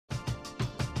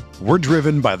We're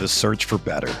driven by the search for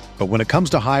better. But when it comes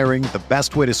to hiring, the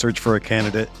best way to search for a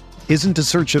candidate isn't to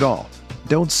search at all.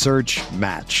 Don't search,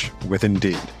 match with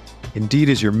Indeed. Indeed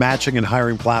is your matching and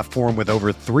hiring platform with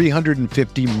over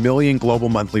 350 million global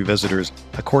monthly visitors,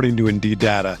 according to Indeed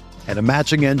data, and a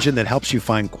matching engine that helps you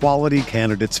find quality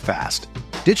candidates fast.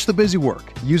 Ditch the busy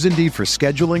work. Use Indeed for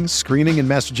scheduling, screening, and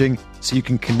messaging so you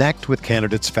can connect with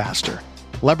candidates faster.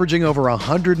 Leveraging over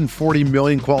 140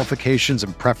 million qualifications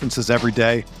and preferences every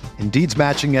day, Indeed's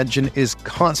matching engine is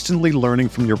constantly learning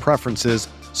from your preferences,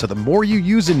 so the more you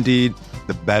use Indeed,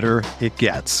 the better it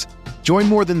gets. Join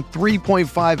more than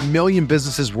 3.5 million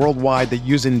businesses worldwide that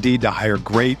use Indeed to hire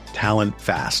great talent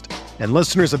fast. And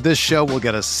listeners of this show will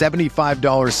get a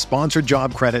 $75 sponsored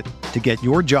job credit to get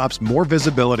your jobs more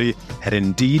visibility at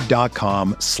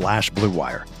Indeed.com/Blue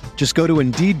Wire. Just go to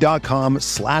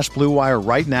Indeed.com/Blue Wire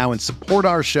right now and support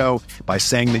our show by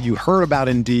saying that you heard about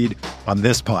Indeed on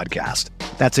this podcast.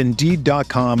 That's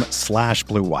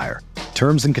Indeed.com/Blue Wire.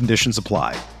 Terms and conditions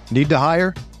apply. Need to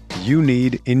hire? You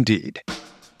need Indeed.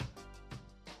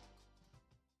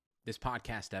 This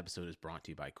podcast episode is brought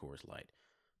to you by Coors Light.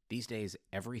 These days,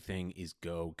 everything is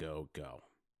go, go, go.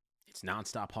 It's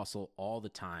nonstop hustle all the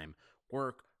time.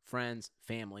 Work, friends,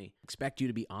 family, expect you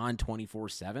to be on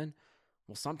 24/7.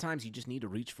 Well, sometimes you just need to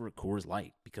reach for a Coors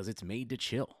Light because it's made to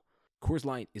chill. Coors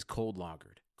Light is cold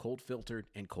lagered, cold filtered,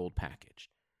 and cold packaged.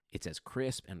 It's as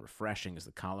crisp and refreshing as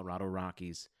the Colorado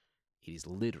Rockies. It is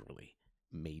literally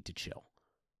made to chill.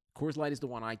 Coors Light is the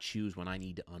one I choose when I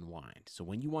need to unwind. So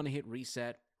when you want to hit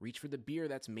reset, reach for the beer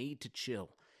that's made to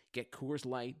chill. Get Coors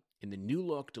Light in the new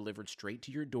look delivered straight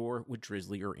to your door with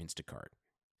Drizzly or Instacart.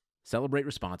 Celebrate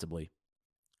responsibly.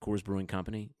 Coors Brewing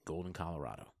Company, Golden,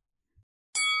 Colorado.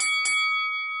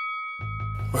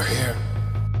 We're here.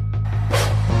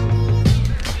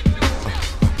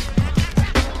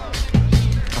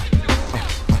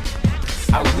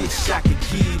 I wish I could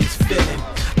give you this feeling.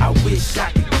 I wish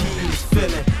I could give you this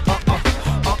feeling.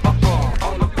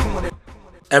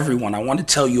 Everyone, I want to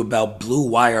tell you about Blue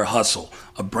Wire Hustle,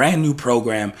 a brand new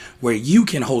program where you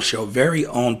can host your very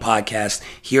own podcast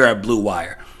here at Blue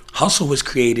Wire. Hustle was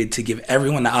created to give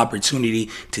everyone the opportunity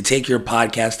to take your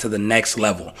podcast to the next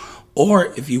level. Or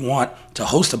if you want to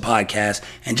host a podcast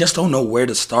and just don't know where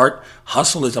to start,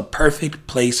 Hustle is a perfect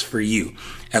place for you.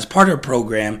 As part of the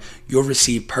program, you'll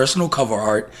receive personal cover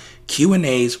art,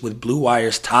 Q&As with Blue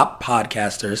Wire's top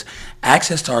podcasters,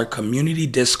 access to our community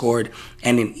Discord,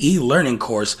 and an e-learning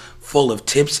course full of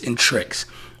tips and tricks.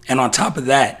 And on top of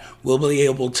that, we'll be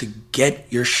able to get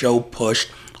your show pushed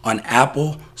on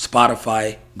Apple,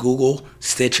 Spotify, Google,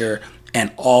 Stitcher,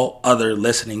 and all other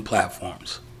listening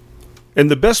platforms. And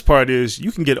the best part is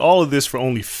you can get all of this for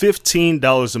only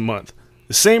 $15 a month.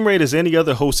 The same rate as any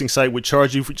other hosting site would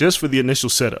charge you just for the initial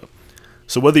setup.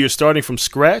 So whether you're starting from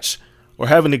scratch or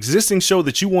have an existing show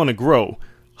that you want to grow,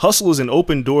 Hustle is an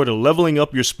open door to leveling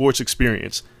up your sports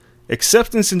experience.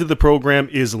 Acceptance into the program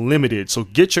is limited, so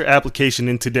get your application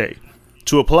in today.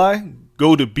 To apply,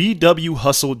 go to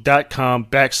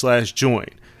bwhustle.com/join.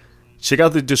 Check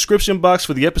out the description box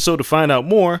for the episode to find out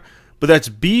more, but that's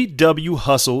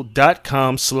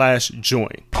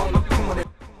bwhustle.com/join.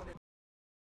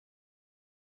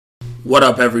 What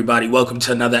up, everybody? Welcome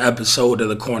to another episode of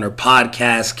the Corner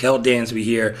Podcast. Kel Dansby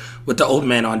here with the old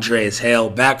man Andreas Hale,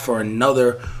 back for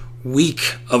another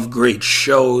week of great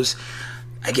shows.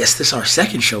 I guess this is our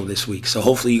second show this week, so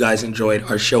hopefully you guys enjoyed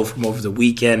our show from over the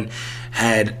weekend.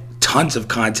 Had tons of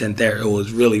content there. It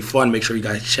was really fun. Make sure you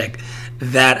guys check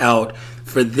that out.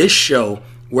 For this show,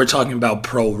 we're talking about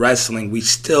pro wrestling. We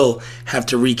still have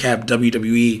to recap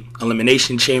WWE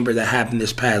Elimination Chamber that happened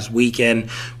this past weekend.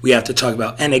 We have to talk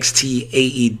about NXT,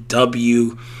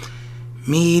 AEW.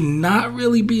 Me not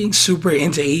really being super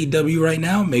into AEW right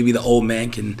now. Maybe the old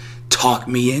man can talk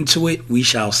me into it. We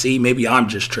shall see. Maybe I'm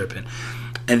just tripping.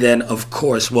 And then, of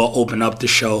course, we'll open up the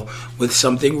show with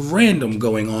something random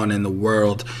going on in the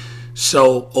world.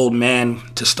 So, old man,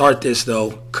 to start this,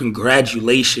 though,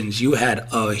 congratulations. You had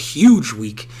a huge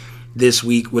week this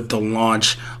week with the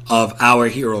launch of Our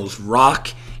Heroes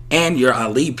Rock and your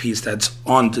Ali piece that's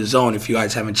on DAZN. If you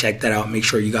guys haven't checked that out, make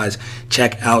sure you guys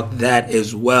check out that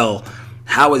as well.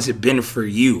 How has it been for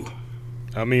you?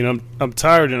 I mean, I'm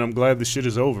tired and I'm glad this shit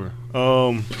is over.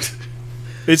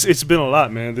 It's been a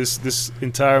lot, man. This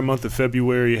entire month of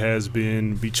February has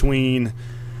been between,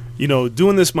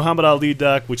 doing this Muhammad Ali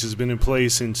doc, which has been in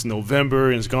place since November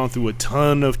and has gone through a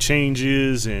ton of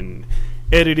changes and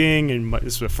editing, and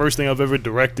it's the first thing I've ever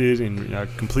directed, and I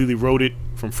completely wrote it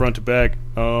from front to back.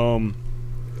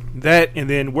 That, and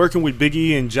then working with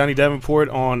Biggie and Johnny Davenport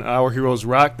on Our Heroes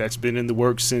Rock, that's been in the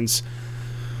works since,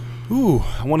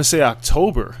 I want to say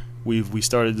October. we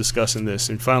started discussing this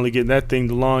and finally getting that thing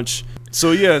to launch.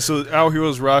 So yeah, so Our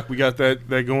Heroes Rock, we got that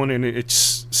going, and it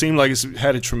seemed like it's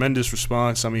had a tremendous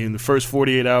response. I mean, the first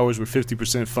 48 hours were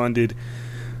 50% funded,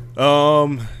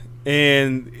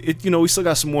 and it, we still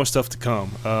got some more stuff to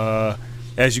come.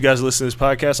 As you guys listen to this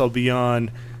podcast, I'll be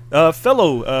on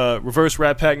fellow Reverse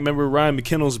Rat Pack member Ryan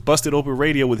McKinnell's Busted Open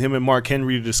Radio with him and Mark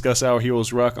Henry to discuss Our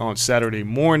Heroes Rock on Saturday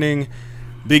morning.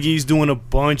 Big E's doing a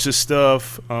bunch of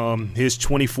stuff. His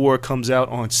 24 comes out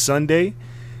on Sunday,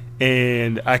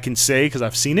 and I can say, because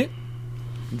I've seen it,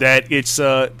 that it's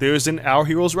there's an Our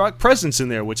Heroes Rock presence in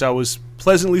there, which I was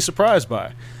pleasantly surprised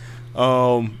by.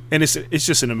 And it's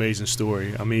just an amazing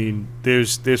story. I mean,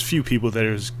 there's few people that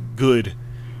are as good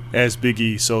as Big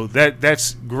E, so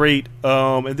that's great.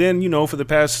 And then for the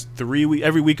past 3 weeks,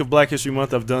 every week of Black History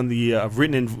Month, I've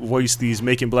written and voiced these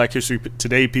Making Black History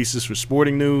Today pieces for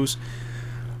Sporting News.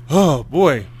 Oh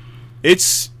boy,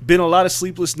 it's been a lot of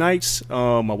sleepless nights.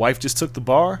 My wife just took the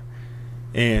bar,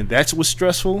 and that was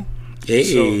stressful. Hey,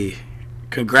 so,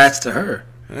 congrats to her.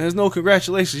 There's no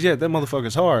congratulations yet. That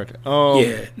motherfucker's hard.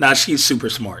 She's super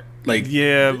smart. But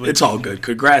it's all good.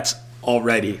 Congrats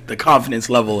already. The confidence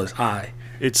level is high.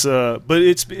 But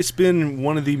it's been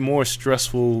one of the more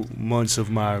stressful months of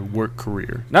my work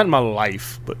career. Not in my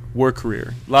life, but work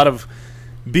career. A lot of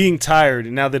being tired,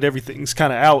 and now that everything's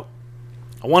kind of out,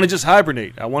 I want to just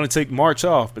hibernate. I want to take March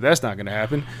off, but that's not going to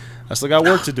happen. I still got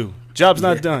work to do. Job's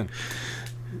not done.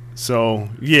 So,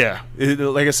 yeah.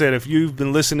 Like I said, if you've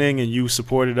been listening and you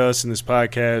supported us in this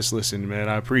podcast, listen, man,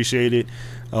 I appreciate it.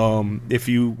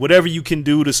 Whatever you can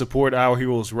do to support Our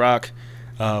Heroes Rock,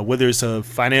 whether it's a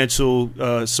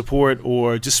financial support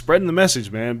or just spreading the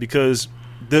message, man, because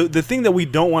the thing that we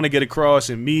don't want to get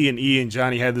across, and me and E and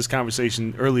Johnny had this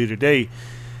conversation earlier today,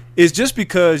 is just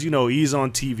because, E's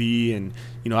on TV and,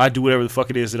 I do whatever the fuck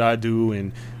it is that I do,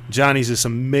 and Johnny's this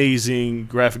amazing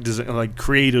graphic design, like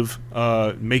creative,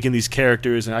 making these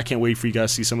characters, and I can't wait for you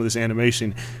guys to see some of this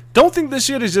animation. Don't think this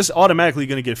shit is just automatically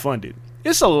going to get funded.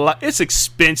 It's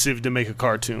expensive to make a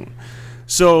cartoon.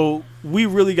 So we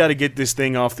really got to get this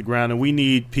thing off the ground, and we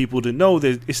need people to know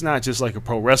that it's not just like a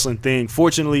pro wrestling thing.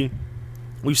 Fortunately,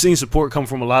 we've seen support come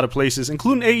from a lot of places,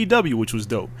 including AEW, which was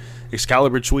dope.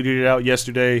 Excalibur tweeted it out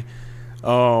yesterday.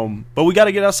 But we got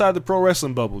to get outside the pro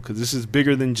wrestling bubble, because this is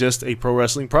bigger than just a pro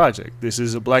wrestling project. This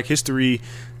is a Black history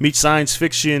meets science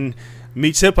fiction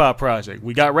meets hip hop project.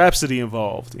 We got Rhapsody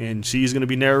involved, and she's going to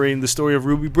be narrating the story of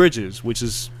Ruby Bridges, which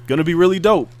is going to be really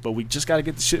dope. But we just got to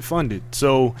get the shit funded.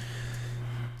 So,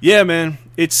 yeah, man,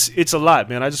 it's a lot,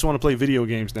 man. I just want to play video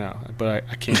games now, but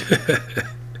I can't.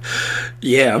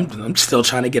 Yeah, I'm still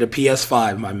trying to get a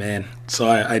PS5, my man. So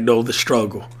I know the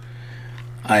struggle.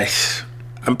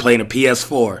 I'm playing a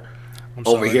PS4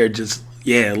 over here, just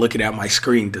looking at my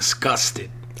screen, disgusted.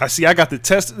 I got the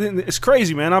test. It's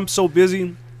crazy, man. I'm so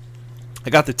busy. I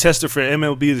got the tester for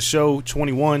MLB The Show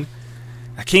 21.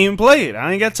 I can't even play it.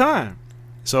 I ain't got time.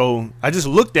 So I just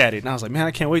looked at it and I was like, man,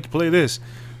 I can't wait to play this.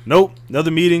 Nope.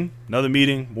 Another meeting,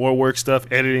 more work stuff,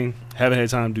 editing. Haven't had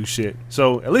time to do shit.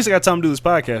 So at least I got time to do this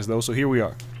podcast, though. So here we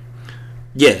are.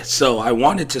 Yeah. So I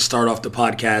wanted to start off the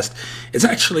podcast. It's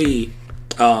actually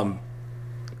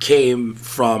came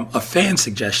from a fan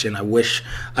suggestion. I wish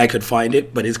I could find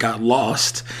it, but it's got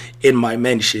lost in my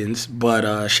mentions.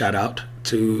 But shout out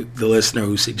to the listener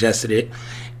who suggested it.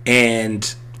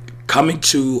 And Coming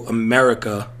to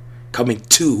America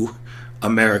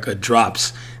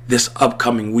drops this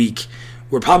upcoming week.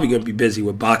 We're probably going to be busy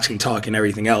with boxing talk and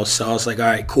everything else. So I was like, all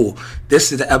right, cool.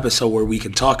 This is the episode where we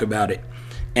can talk about it.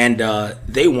 And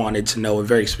they wanted to know a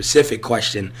very specific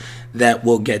question that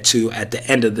we'll get to at the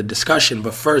end of the discussion.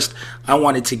 But first, I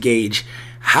wanted to gauge,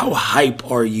 how hype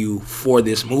are you for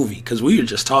this movie? Because we were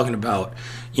just talking about,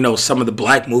 some of the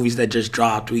black movies that just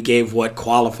dropped. We gave what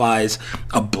qualifies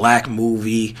a black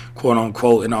movie, quote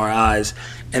unquote, in our eyes.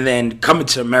 And then Coming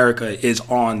to America is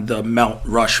on the Mount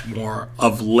Rushmore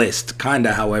of list, kind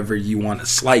of however you want to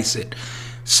slice it.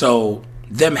 So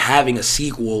them having a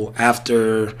sequel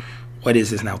after, what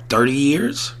is this now, 30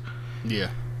 years?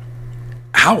 Yeah.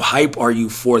 How hype are you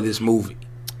for this movie?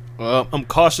 I'm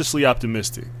cautiously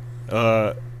optimistic.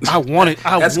 I want it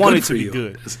to be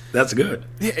good. That's good.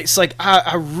 Yeah, it's like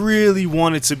I really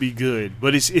want it to be good,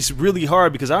 but it's really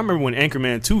hard, because I remember when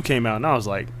Anchorman 2 came out, and I was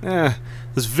like, I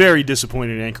was very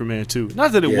disappointed in Anchorman 2.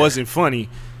 Not that it wasn't funny,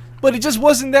 but it just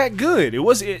wasn't that good.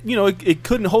 It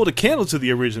couldn't hold a candle to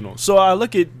the original. So I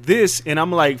look at this, and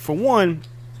I'm like, for one,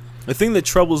 the thing that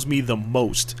troubles me the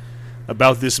most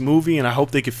about this movie, and I hope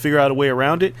they can figure out a way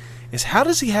around it, is how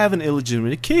does he have an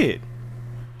illegitimate kid?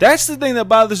 That's the thing that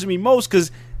bothers me most,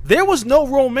 because there was no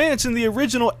romance in the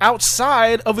original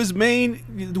outside of his main,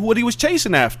 what he was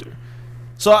chasing after.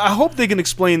 So I hope they can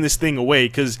explain this thing away,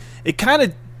 because it kind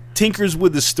of tinkers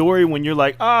with the story when you're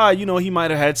like, he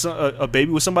might have had a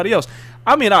baby with somebody else.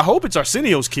 I mean, I hope it's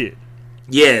Arsenio's kid.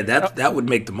 Yeah, that would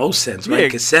make the most sense, right?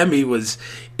 Because Semi was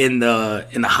in the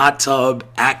hot tub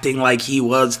acting like he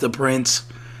was the prince,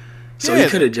 so it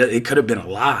could have been a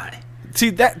lie. See,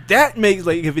 that makes,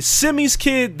 like, if it's Semi's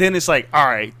kid, then it's like, all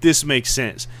right, this makes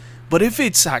sense. But if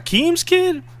it's Hakeem's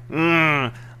kid,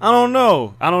 I don't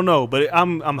know. But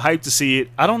I'm hyped to see it.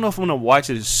 I don't know if I'm gonna watch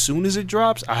it as soon as it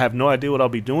drops. I have no idea what I'll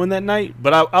be doing that night,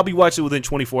 but I'll be watching it within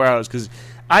 24 hours, because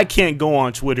I can't go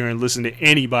on Twitter and listen to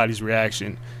anybody's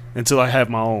reaction until I have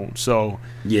my own. So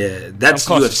yeah, that's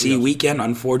UFC weekend,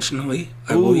 unfortunately.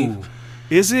 I believe.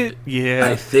 Is it? Yeah,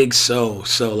 I think so.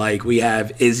 So like, we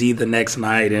have Izzy the next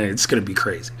night, and it's gonna be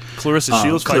crazy. Clarissa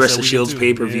Shields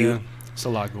pay-per-view. Yeah, it's a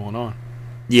lot going on.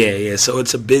 Yeah. So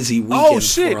it's a busy weekend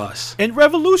for us. And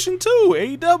Revolution too,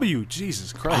 AEW.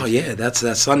 Jesus Christ. Oh yeah, that's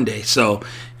that Sunday. So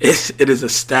it is a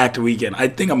stacked weekend. I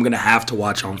think I'm gonna have to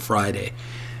watch on Friday,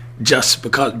 just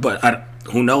because. But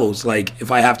who knows? Like,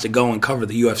 if I have to go and cover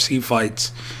the UFC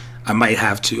fights, I might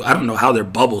have to. I don't know how their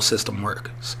bubble system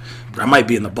works, but I might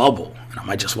be in the bubble, and I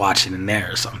might just watch it in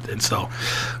there or something. So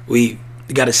we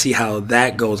got to see how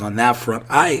that goes on that front.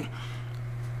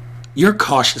 You're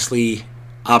cautiously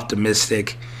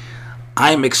optimistic.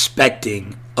 I'm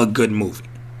expecting a good movie,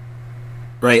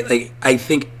 right? Like, I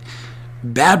think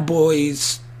Bad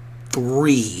Boys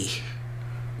 3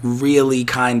 really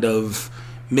kind of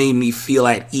made me feel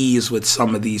at ease with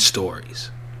some of these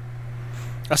stories.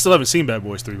 I still haven't seen Bad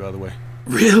Boys 3, by the way.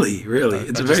 Really?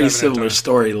 It's a very similar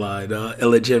storyline.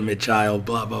 Illegitimate child,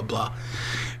 blah, blah, blah.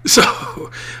 So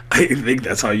I think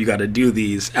that's how you got to do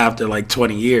these after like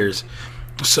 20 years.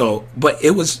 So, but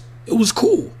it was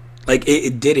cool. Like,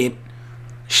 it didn't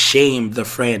shame the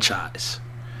franchise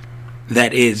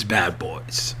that is Bad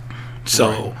Boys.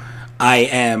 So I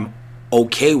am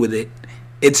okay with it.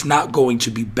 It's not going to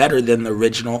be better than the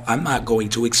original. I'm not going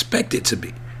to expect it to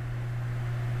be.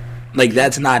 Like,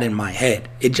 that's not in my head.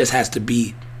 It just has to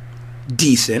be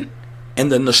decent,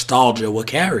 and the nostalgia will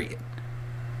carry it.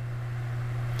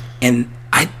 And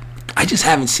I just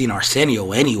haven't seen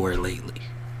Arsenio anywhere lately.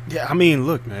 Yeah, I mean,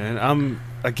 look, man.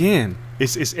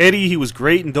 It's Eddie. He was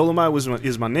great, and Dolomite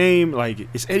is my name. Like,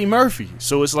 it's Eddie Murphy.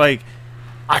 So it's like,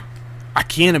 I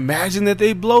can't imagine that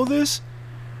they blow this.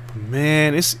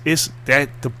 Man, it's that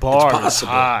the bar is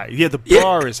high. Yeah, the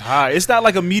bar is high. It's not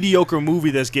like a mediocre movie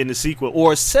that's getting a sequel,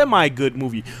 or a semi-good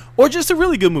movie, or just a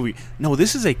really good movie. No,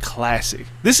 this is a classic.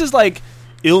 This is like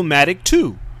Illmatic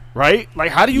 2, right?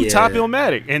 Like, how do you top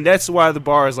Illmatic? And that's why the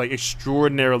bar is like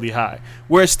extraordinarily high.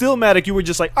 Whereas Stillmatic, you were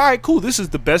just like, all right, cool, this is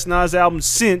the best Nas album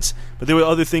since, but there were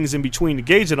other things in between to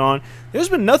gauge it on. There's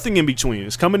been nothing in between.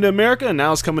 It's coming to America, and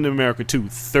now it's coming to America too,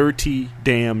 30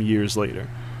 damn years later.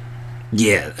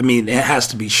 Yeah, I mean, it has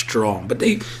to be strong. But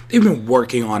they've been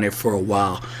working on it for a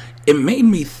while. It made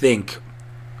me think,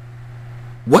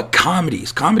 what comedy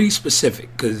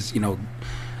specific, because,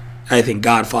 I think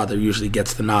Godfather usually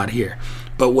gets the nod here,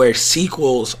 but where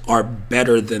sequels are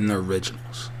better than the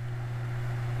originals.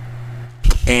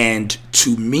 And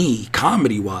to me,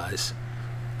 comedy-wise,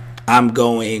 I'm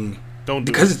going... Don't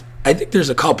do because it. I think there's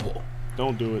a couple.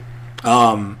 Don't do it.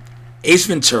 Ace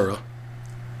Ventura.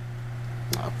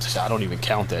 I don't even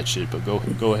count that shit, but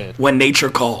go ahead. When Nature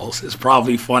Calls is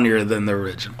probably funnier than the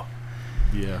original.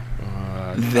 Yeah.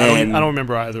 I don't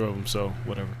remember either of them, so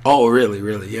whatever. Oh,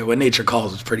 really? Yeah, When Nature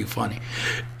Calls is pretty funny.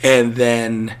 And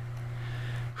then,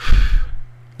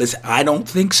 listen, I don't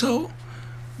think so,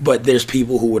 but there's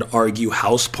people who would argue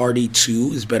House Party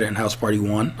 2 is better than House Party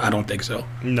 1. I don't think so.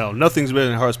 No, nothing's better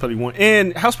than House Party 1.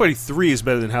 And House Party 3 is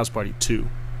better than House Party 2.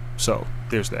 So,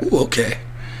 there's that. Ooh, okay.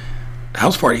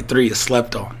 House Party 3 is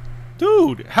slept on.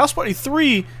 Dude, House Party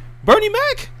 3, Bernie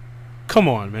Mac? Come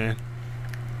on, man.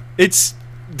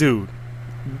 Dude,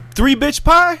 3 bitch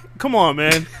pie? Come on,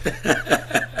 man.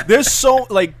 There's so,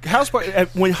 like,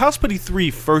 when House Party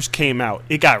 3 first came out,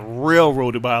 it got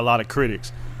railroaded by a lot of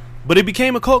critics. But it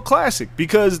became a cult classic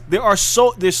because there's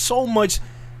so much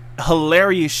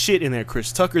hilarious shit in there.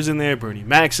 Chris Tucker's in there, Bernie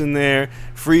Mac's in there,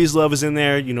 Freeze Love is in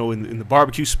there, in the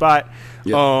barbecue spot.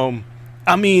 Yep.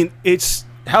 I mean,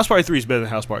 House Party 3 is better than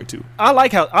House Party 2.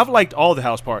 I've liked all the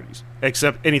house parties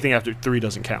except anything after 3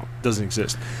 doesn't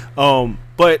exist.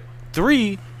 But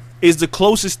 3 is the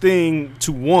closest thing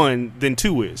to 1 than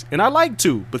 2 is, and I like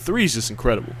 2, but 3 is just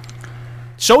incredible.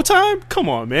 Showtime, come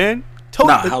on, man.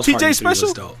 House Party TJ Special,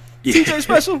 was dope. TJ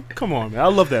Special, come on, man. I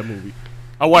love that movie.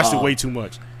 I watched it way too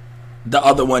much. The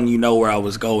other one, you know where I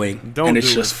was going, and it's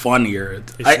do just it. funnier.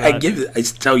 It's I not. I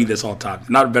tell you this all the time.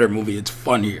 Not a better movie. It's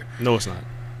funnier, No, it's not.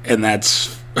 and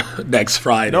that's next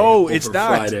Friday. No, over it's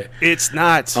not. Friday. It's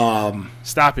not.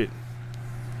 Stop it.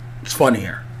 It's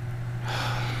funnier.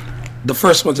 The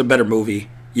first one's a better movie.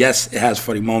 Yes, it has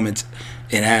funny moments.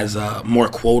 It has more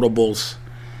quotables.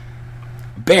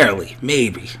 Barely,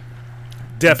 maybe.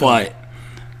 Definitely. But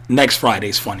next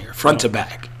Friday's funnier, front to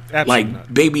back. Absolutely Like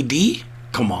not. Baby D,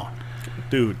 come on.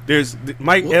 Dude, there's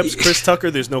Mike Epps, Chris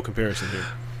Tucker. There's no comparison here.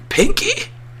 Pinky?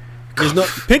 There's no.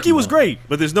 Pinky was great,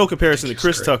 but there's no comparison to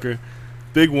Chris great. Tucker,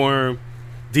 Big Worm,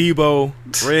 Debo,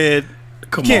 Red.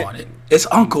 Come Can't- on. It's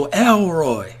Uncle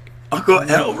Elroy. Uncle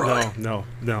Elroy. No,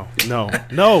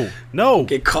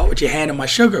 Get caught with your hand in my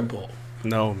sugar bowl.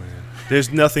 man.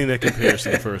 There's nothing that compares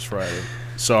to the first Friday.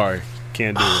 Sorry,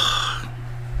 can't do it.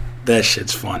 That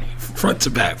shit's funny. Front to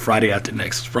back, Friday after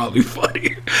next is probably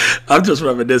funny. I'm just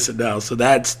reminiscing now. So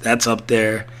that's up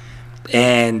there.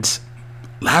 And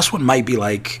last one might be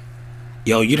like,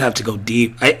 yo, you'd have to go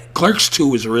deep. Clerks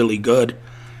 2 is really good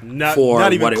Not for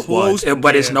even what it close, was.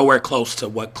 But it's yeah. nowhere close to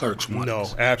what Clerks 1 No,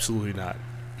 is. absolutely not.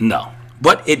 No.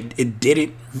 But it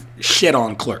didn't shit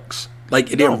on Clerks.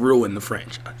 Like, it didn't ruin the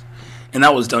franchise. And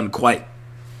that was done quite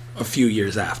a few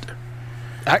years after.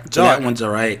 So that one's all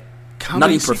right.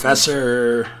 Comedy Nutty sequence?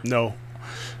 Professor No.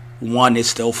 1 is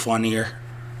still funnier.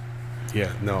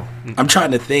 Yeah, no. I'm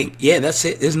trying to think. Yeah, that's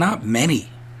it. There's not many.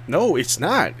 No, it's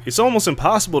not. It's almost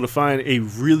impossible to find a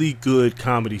really good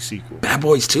comedy sequel. Bad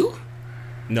Boys 2?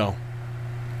 No.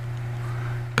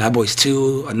 Bad Boys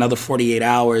 2, another 48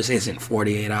 Hours isn't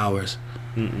 48 Hours.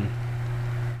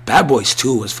 Bad Boys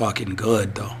 2 was fucking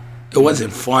good, though. It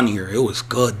wasn't funnier. It was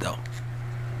good, though.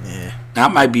 Yeah.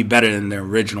 That might be better than the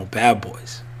original Bad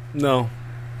Boys. No.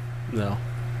 Yeah,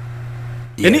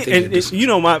 And, I think it just- you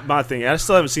know my thing. I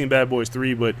still haven't seen Bad Boys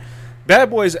 3, but Bad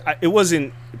Boys, it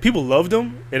wasn't. People loved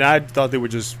them, and I thought they were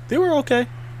okay.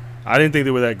 I didn't think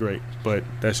they were that great, but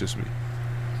that's just me.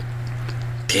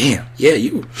 damn. Yeah,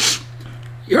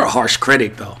 you're a harsh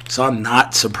critic, though. So I'm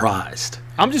not surprised.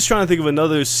 I'm just trying to think of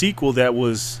another sequel that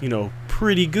was,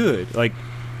 pretty good. Like,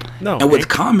 no. And with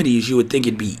comedies, you would think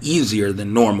it'd be easier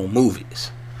than normal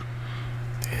movies.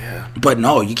 Yeah. But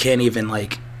no, you can't even,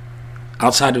 like,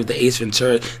 outside of the Ace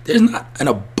Ventura, there's not an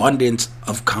abundance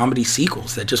of comedy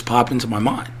sequels that just pop into my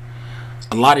mind.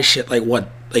 A lot of shit like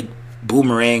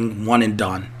Boomerang, one and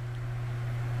done.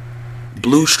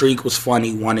 Blue Streak was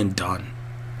funny, one and done.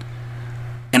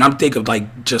 And I'm thinking of,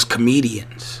 like, just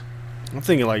comedians. I'm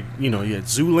thinking like,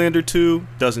 Zoolander 2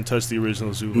 doesn't touch the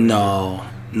original Zoolander.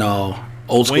 No.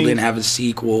 Old School Wayne- didn't have a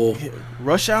sequel.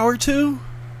 Rush Hour 2?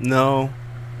 No.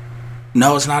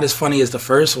 No, it's not as funny as the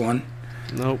first one.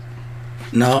 Nope.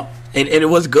 No. And it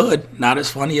was good. Not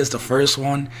as funny as the first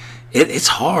one. It's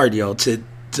hard, yo, to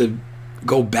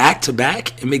go back to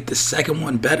back and make the second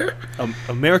one better.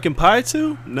 American Pie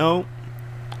 2? No.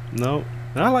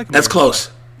 I like That's American close.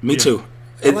 Pie. Me Yeah. too.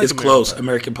 I like It's American close. Pie.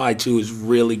 American Pie 2 is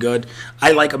really good.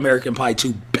 I like American Pie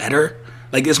 2 better.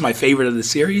 Like, it's my favorite of the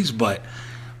series, but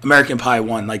American Pie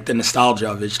 1, like, the nostalgia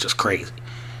of it's just crazy.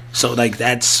 So, like,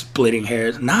 that's splitting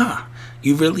hairs. Nah,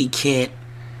 you really can't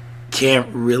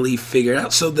really figure it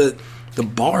out. So the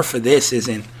bar for this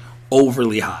isn't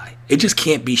overly high. It just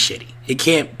can't be shitty. It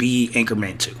can't be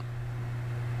Anchorman 2.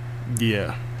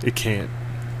 Yeah, it can't.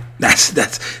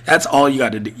 That's all you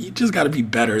got to do. You just got to be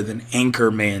better than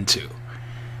Anchorman 2.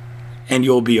 And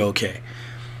you'll be okay.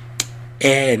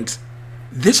 And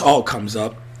this all comes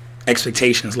up,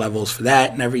 expectations levels for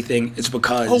that and everything. It's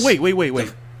because... Oh, wait.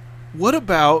 What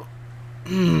about...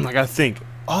 I gotta think.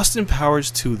 Austin Powers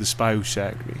 2, The Spy Who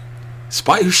Shagged Me.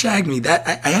 Spy Who Shagged Me, that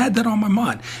I had that on my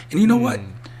mind. And you know what?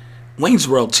 Wayne's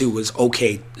World 2 was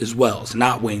okay as well. It's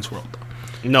not Wayne's World,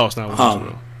 though. No, it's not Wayne's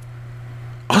World.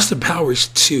 Austin Powers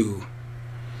 2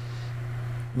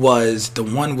 was the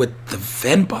one with the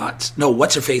Venbots. No,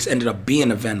 What's-Her-Face ended up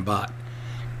being a Venbot.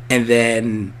 And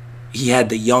then he had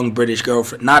the young British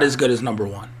girlfriend. Not as good as number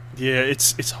 1. Yeah,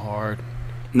 it's hard.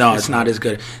 No, it's not as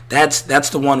good. That's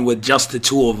the one with just the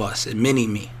two of us and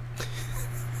Mini-Me.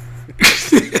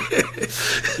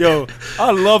 Yo,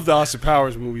 I love the Austin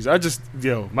Powers movies.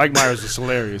 Mike Myers was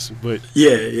hilarious, but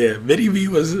Yeah. Mini-Me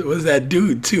was that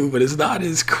dude, too, but it's not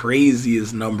as crazy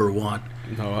as number 1.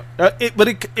 no,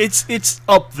 it's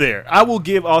up there. I will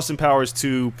give Austin Powers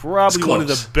 2 probably one of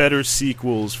the close. better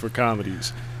sequels for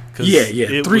comedies. 'Cause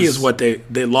Yeah. 3 is what they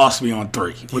lost me on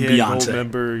 3 with Beyonce.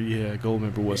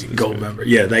 Goldmember wasn't Goldmember.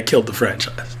 Yeah, that killed the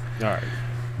franchise. All right.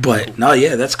 But no,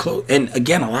 yeah, that's close. And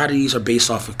again, a lot of these are based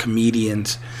off of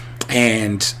comedians,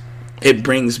 and it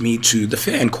brings me to the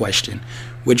fan question,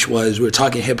 which was, we were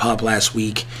talking hip hop last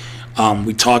week.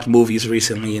 We talked movies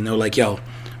recently, and they're like, yo,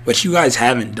 what you guys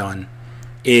haven't done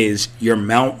is your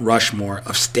Mount Rushmore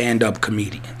of stand-up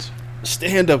comedians.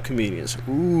 Stand-up comedians.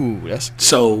 Ooh, that's...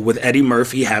 So with Eddie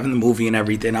Murphy having the movie and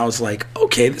everything, I was like,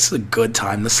 okay, this is a good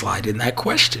time to slide in that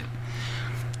question.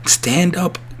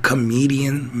 Stand-up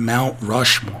comedian Mount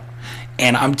Rushmore.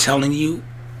 And I'm telling you,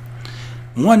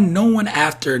 no one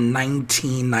after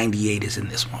 1998 is in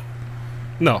this one.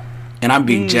 No. And I'm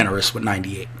being generous with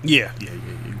 98. Yeah, you're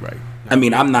right. I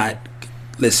mean, I'm not...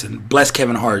 Listen, bless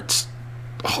Kevin Hart's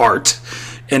heart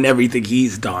and everything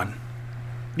he's done.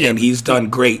 Yeah. And he's done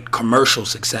great commercial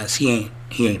success. He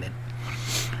ain't it.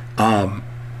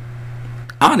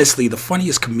 Honestly, the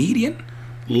funniest comedian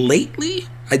lately,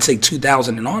 I'd say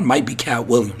 2000 and on, might be Cat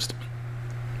Williams to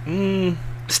me.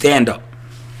 Stand up.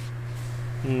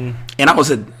 And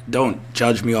don't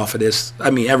judge me off of this. I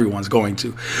mean, everyone's going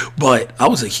to. But I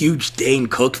was a huge Dane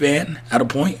Cook fan at a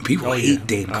point. People hate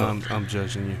Dane Cook. I'm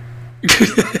judging you.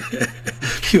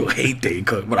 People hate Dane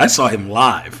Cook, but I saw him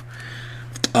live.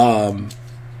 My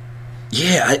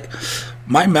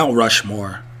Mount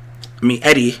Rushmore. I mean,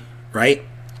 Eddie, right?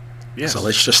 Yes. So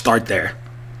let's just start there.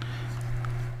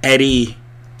 Eddie,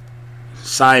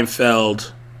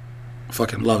 Seinfeld,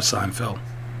 fucking love Seinfeld.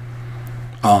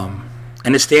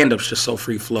 And his stand-up's just so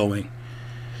free-flowing.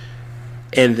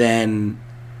 And then,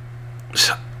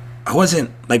 I wasn't,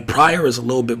 like, Pryor is a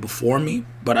little bit before me,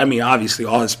 but I mean, obviously,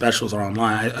 all his specials are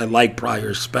online. I like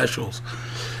Pryor's specials.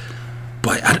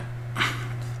 But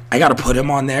I got to put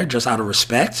him on there just out of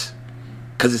respect,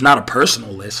 because it's not a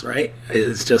personal list, right?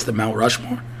 It's just the Mount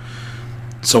Rushmore.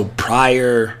 So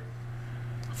Pryor,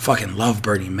 fucking love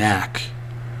Bernie Mac.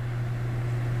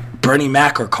 Bernie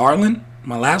Mac or Carlin,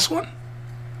 my last one.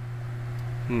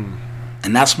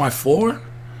 And that's my 4.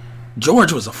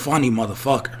 George was a funny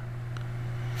motherfucker.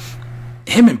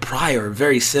 Him and Pryor are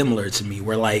very similar to me,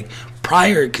 where like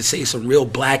Pryor could say some real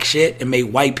black shit and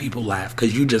make white people laugh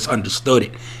because you just understood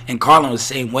it. And Carlin was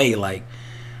the same way. Like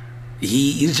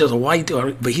he's just a white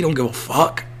dude, but he don't give a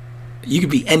fuck. You could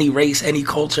be any race, any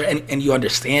culture, and you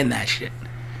understand that shit.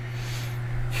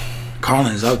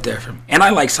 Carlin is out there for me. And I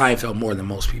like Seinfeld more than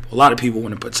most people. A lot of people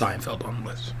wouldn't put Seinfeld on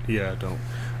the list. Yeah, I don't.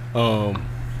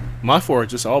 My 4 are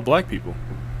just all black people.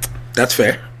 That's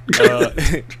fair.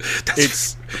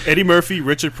 It's Eddie Murphy,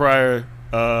 Richard Pryor,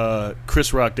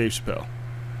 Chris Rock, Dave Chappelle.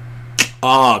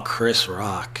 Oh, Chris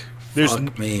Rock.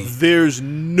 Fuck me. There's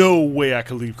no way I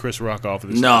could leave Chris Rock off of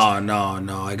this. No.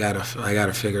 I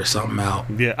gotta figure something out.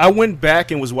 Yeah, I went back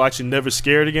and was watching Never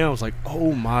Scared again. I was like,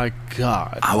 oh my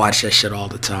god. I watch that shit all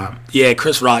the time. Yeah,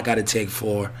 Chris Rock got to take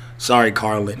 4. Sorry,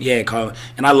 Carlin. Yeah, Carlin.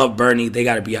 And I love Bernie. They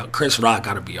got to be out. Chris Rock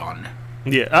got to be on there.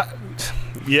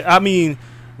 I mean,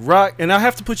 Rock, and I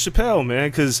have to put Chappelle, man,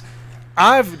 because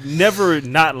I've never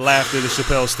not laughed at a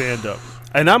Chappelle stand-up.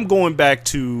 And I'm going back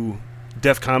to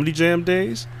Def Comedy Jam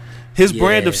days. His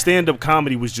brand of stand-up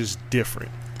comedy was just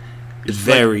different. It's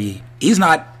very... He's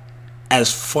not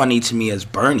as funny to me as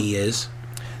Bernie is.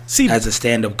 See, as a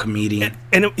stand-up comedian.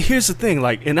 And here's the thing,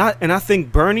 like, and I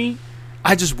think Bernie,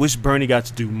 I just wish Bernie got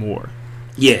to do more.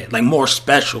 Yeah, like more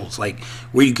specials, like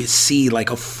where you could see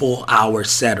like a full hour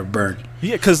set of Bernie.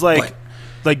 Yeah, because like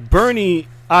Bernie,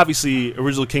 obviously,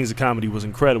 original Kings of Comedy was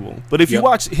incredible. But if you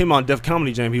watch him on Def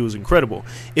Comedy Jam, he was incredible.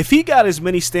 If he got as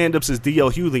many stand-ups as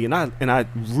D.L. Hughley, and I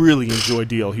really enjoy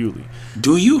D.L. Hughley.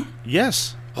 Do you?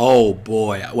 Yes. Oh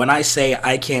boy, when I say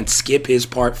I can't skip his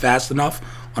part fast enough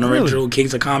on original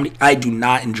Kings of Comedy, I do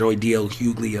not enjoy D.L.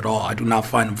 Hughley at all. I do not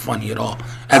find him funny at all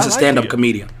as a stand-up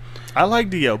comedian. I like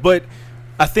D.L., but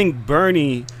I think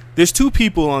Bernie, there's 2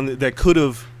 people on that could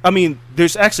have. I mean,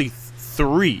 there's actually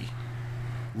 3.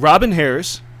 Robin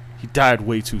Harris, he died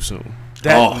way too soon.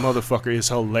 That motherfucker is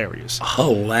hilarious.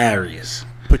 Hilarious.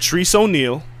 Patrice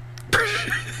O'Neal.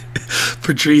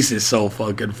 Patrice is so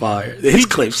fucking fire. His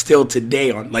clips still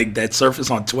today on like that surface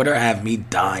on Twitter have me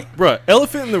dying. Bruh,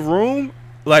 Elephant in the Room,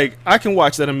 like I can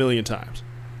watch that a million times.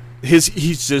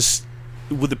 He's just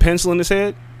with the pencil in his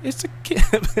head. It's a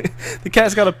cat. The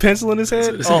cat's got a pencil in his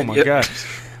head. Oh my god!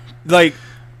 Like,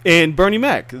 and Bernie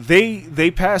Mac,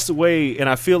 they passed away, and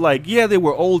I feel like they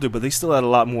were older, but they still had a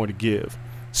lot more to give.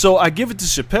 So I give it to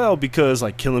Chappelle because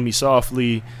like Killing Me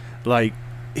Softly, like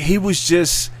he was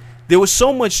just there was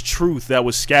so much truth that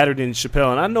was scattered in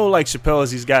Chappelle, and I know like Chappelle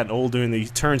as he's gotten older and he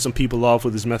turned some people off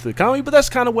with his method of comedy, but that's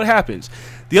kind of what happens.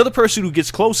 The other person who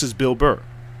gets close is Bill Burr.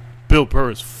 Bill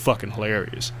Burr is fucking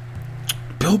hilarious.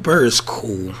 Bill Burr is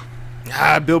cool.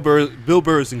 Bill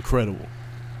Burr is incredible,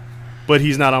 but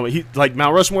he's not on. He like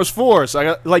Mount Rushmore's 4. So I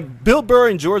got like Bill Burr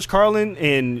and George Carlin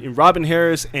and Robin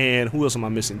Harris and who else am I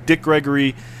missing? Dick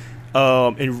Gregory,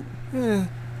 and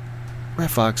Red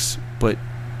Fox. But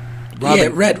Yeah,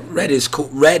 Red is cool.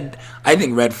 I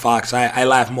think Red Fox. I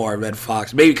laugh more at Red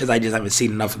Fox, maybe because I just haven't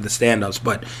seen enough of the stand-ups.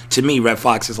 But to me, Red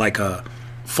Fox is like a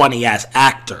funny ass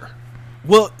actor.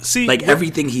 Well, see, like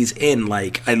everything he's in,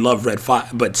 like I love Red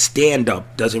Fox, but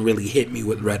stand-up doesn't really hit me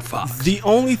with Red Fox. The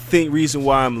only reason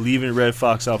why I'm leaving Red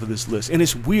Fox off of this list, and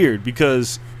it's weird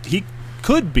because he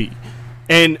could be,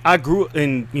 and I grew up,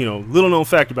 and little known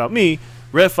fact about me,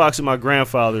 Red Fox and my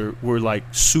grandfather were like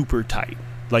super tight.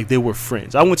 Like they were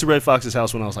friends. I went to Red Fox's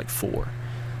house when I was like 4.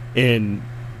 And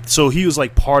so he was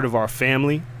like part of our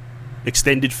family,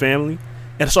 extended family.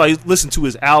 And so I listened to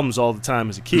his albums all the time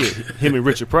as a kid, him and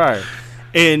Richard Pryor.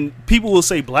 And people will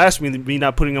say blasphemy to me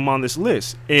not putting him on this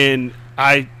list. And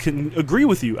I can agree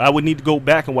with you. I would need to go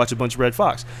back and watch a bunch of Red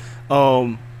Fox.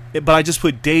 But I just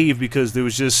put Dave because there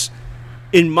was just...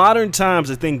 In modern times,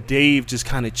 I think Dave just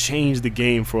kind of changed the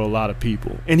game for a lot of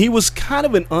people. And he was kind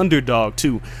of an underdog,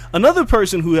 too. Another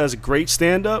person who has a great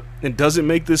stand-up and doesn't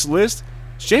make this list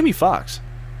is Jamie Foxx.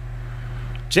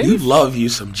 You love you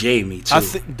some Jamie, too.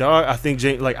 I think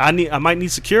Jamie, like, I might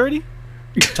need security.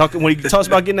 When he talks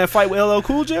about getting that fight with LL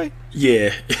Cool J?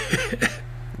 Yeah.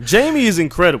 Jamie is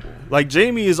incredible. Like,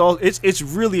 Jamie is it's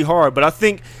really hard, but I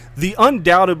think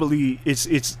undoubtedly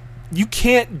it's you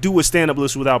can't do a stand-up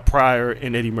list without Pryor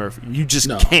and Eddie Murphy. You just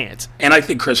can't. And I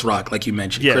think Chris Rock, like you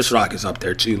mentioned, Chris Rock is up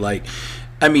there too. Like,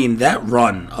 I mean, that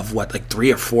run of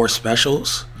 3 or 4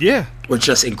 specials, were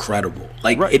just incredible.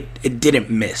 Like, it didn't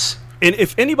miss. And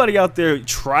if anybody out there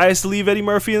tries to leave Eddie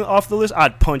Murphy off the list,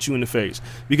 I'd punch you in the face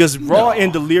because Raw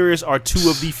and Delirious are 2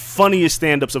 of the funniest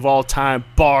stand-ups of all time,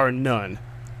 bar none.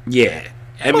 Yeah,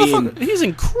 I mean, he's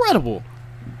incredible.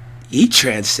 He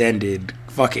transcended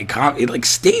fucking comedy, like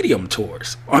stadium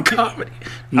tours on comedy.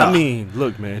 No. I mean,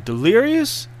 look, man,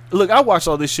 Delirious. Look, I watched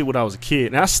all this shit when I was a kid,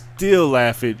 and I still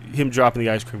laugh at him dropping the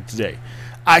ice cream today.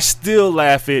 I still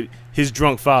laugh at his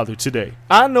drunk father today.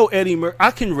 I know Eddie Murphy.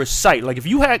 I can recite. Like, if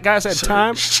you guys had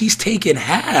time, she's taking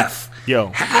half.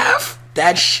 Half.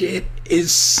 That shit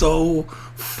is so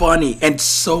funny and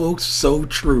so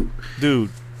true,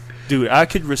 dude. I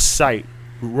could recite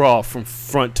Raw from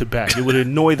front to back. It would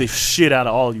annoy the shit out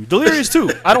of all of you. Delirious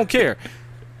too. I don't care.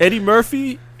 Eddie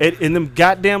Murphy in them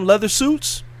goddamn leather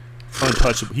suits,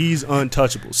 untouchable. He's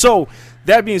untouchable. So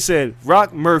that being said,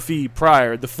 Rock, Murphy,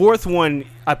 Pryor. The 4th one,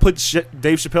 I put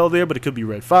Dave Chappelle there, but it could be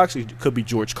Red Fox. It could be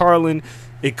George Carlin.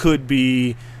 It could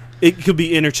be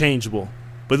interchangeable.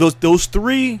 But those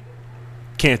 3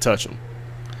 can't touch them.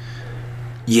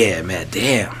 Yeah, man.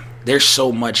 Damn. There's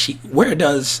so much. Where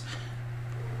does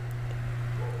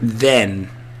then,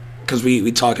 because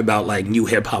we talk about like new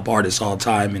hip hop artists all the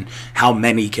time and how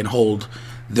many can hold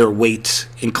their weight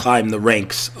and climb the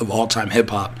ranks of all time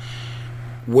hip hop.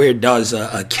 Where does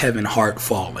a Kevin Hart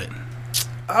fall in?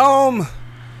 I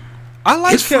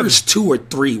like his first 2 or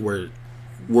 3 were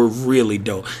really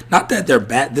dope. Not that they're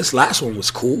bad. This last one was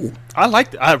cool.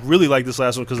 I really like this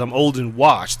last one because I'm old and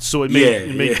washed, so it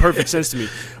made perfect sense to me.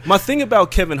 My thing about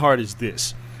Kevin Hart is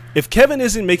this. If Kevin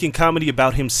isn't making comedy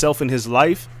about himself and his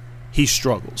life, he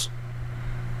struggles.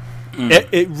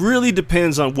 It really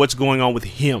depends on what's going on with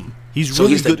him. He's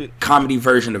good the comedy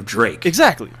version of Drake.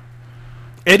 Exactly.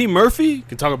 Eddie Murphy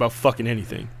can talk about fucking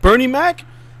anything. Bernie Mac,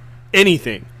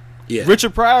 anything. Yeah.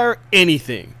 Richard Pryor,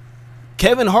 anything.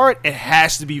 Kevin Hart, it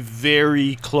has to be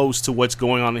very close to what's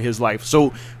going on in his life.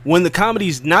 So when the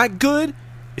comedy's not good,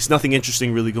 it's nothing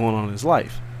interesting really going on in his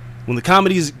life. When the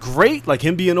comedy's great, like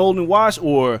him being old and washed,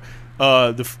 or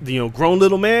the grown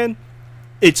little man,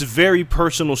 it's very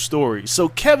personal stories. So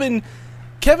Kevin,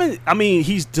 I mean,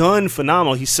 he's done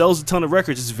phenomenal. He sells a ton of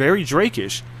records. It's very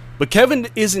Drake-ish. But Kevin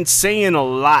isn't saying a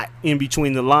lot in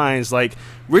between the lines like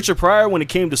Richard Pryor when it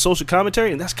came to social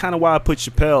commentary, and that's kind of why I put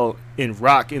Chappelle and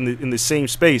Rock in the same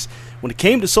space. When it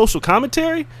came to social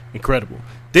commentary, incredible.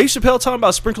 Dave Chappelle talking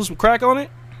about sprinkle some crack on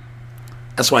it.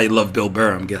 That's why you love Bill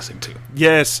Burr, I'm guessing, too.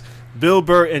 Yes, Bill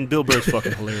Burr's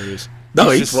fucking hilarious.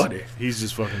 No, he's funny. He's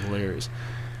just fucking hilarious.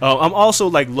 I'm also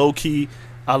like low key.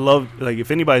 I love like if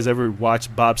anybody's ever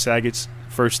watched Bob Saget's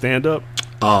first stand up.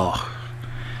 Oh,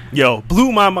 yo,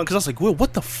 blew my mind because I was like, "Will,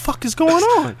 what the fuck is going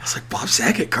on?" It's like Bob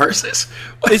Saget curses.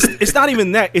 It's not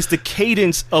even that. It's the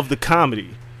cadence of the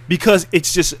comedy because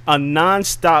it's just a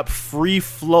nonstop, free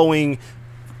flowing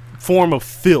form of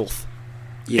filth.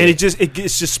 Yeah. And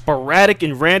it's just sporadic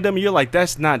and random. And you're like,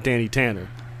 that's not Danny Tanner.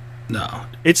 No.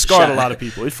 It scarred a lot of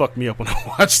people. It fucked me up when I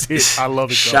watched it. I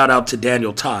love it. Shout out to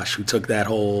Daniel Tosh, who took the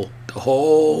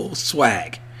whole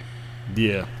swag.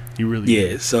 Yeah, he really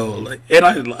did. Yeah, so like,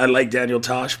 and I like Daniel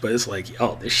Tosh, but it's like,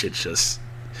 oh, this shit's just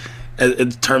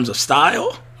in terms of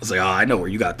style. I was like, oh, I know where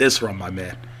you got this from, my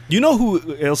man. You know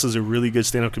who else is a really good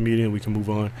stand-up comedian? We can move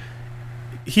on.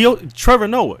 Trevor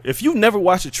Noah. If you've never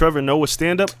watched a Trevor Noah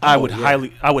stand up, I would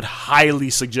highly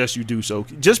suggest you do so.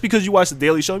 Just because you watch the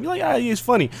Daily Show, you're like, he's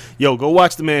funny. Yo, go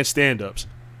watch the man's stand ups.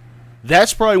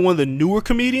 That's probably one of the newer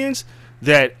comedians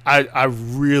that I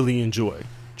really enjoy.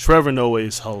 Trevor Noah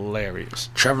is hilarious.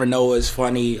 Trevor Noah is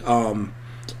funny.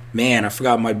 Man, I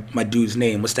forgot my dude's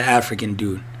name. What's the African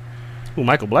dude? Who,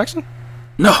 Michael Blackson?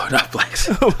 No, not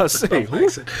Blackson. I was about to say, who?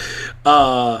 Blackson.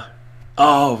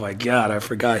 Oh my God, I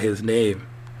forgot his name.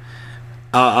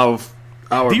 I'll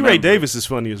D-Ray Davis is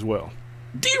funny as well.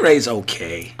 D-Ray's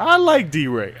okay. I like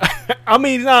D-Ray. I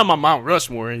mean, he's not on my Mount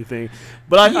Rushmore or anything,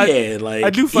 but I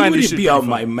do find he this would shit be on funny.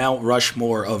 my Mount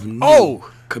Rushmore of new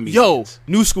comedians. Yo,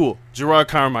 new school, Gerard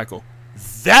Carmichael.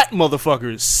 That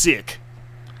motherfucker is sick.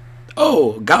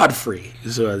 Oh, Godfrey.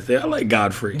 I like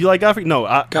Godfrey. You like Godfrey? No,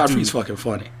 Godfrey's fucking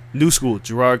funny. New school,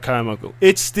 Gerard Carmichael.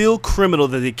 It's still criminal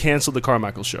that they canceled the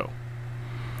Carmichael show.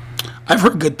 I've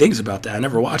heard good things about that. I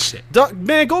never watched it.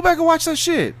 Man, go back and watch that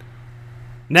shit.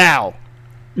 Now.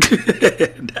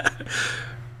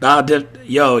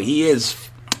 Yo, he is.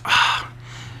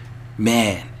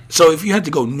 Man. So if you had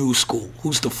to go new school,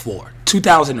 who's the 4?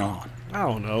 2000 on. I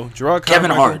don't know. Gerard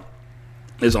Kevin Carmichael.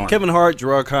 Hart is on. Kevin Hart,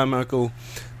 Gerard Carmichael,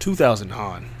 2000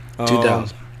 on.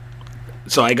 2000.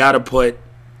 So I got to put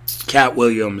Cat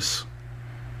Williams.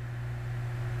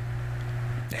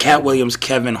 Cat Williams,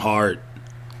 Kevin Hart.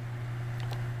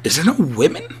 Is there no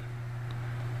women?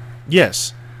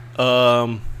 Yes. You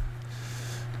know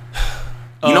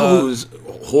who's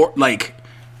like,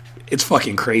 it's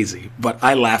fucking crazy, but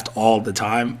I laughed all the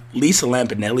time. Lisa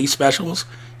Lampanelli specials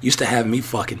used to have me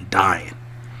fucking dying.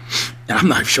 And I'm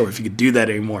not sure if you could do that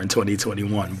anymore in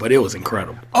 2021, but it was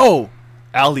incredible. Oh,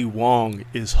 Ali Wong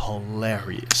is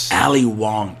hilarious. Ali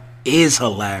Wong is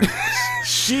hilarious.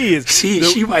 She is.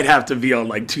 She might have to be on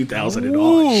like 2000 and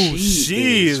on.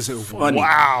 She is funny.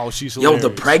 Wow, she's hilarious. Yo,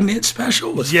 the pregnant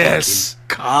special was fucking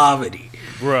comedy.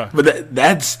 Bruh. But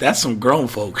that's some grown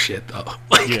folk shit though.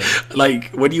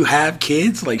 Like when you have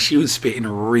kids, like she was spitting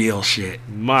real shit.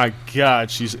 My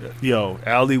God,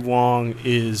 Ali Wong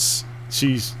is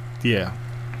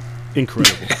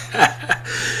incredible.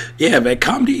 Yeah, man,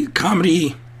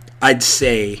 comedy, I'd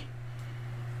say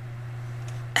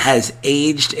has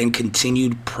aged and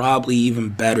continued probably even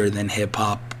better than hip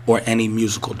hop or any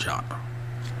musical genre,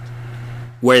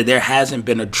 where there hasn't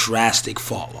been a drastic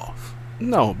fall off.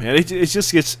 No, man, it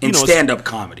just gets in stand-up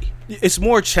comedy. It's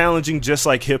more challenging, just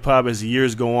like hip hop, as the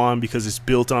years go on, because it's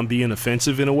built on being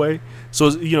offensive in a way. So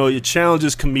it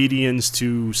challenges comedians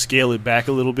to scale it back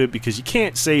a little bit, because you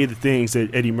can't say the things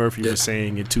that Eddie Murphy was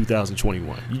saying in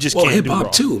 2021. You just can't. Hip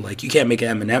hop too. Like you can't make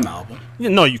an Eminem album.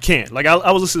 No, you can't. Like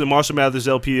I was listening to Marshall Mathers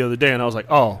LP the other day, and I was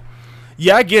like, oh.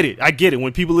 Yeah, I get it.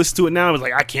 When people listen to it now, it's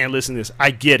like, I can't listen to this.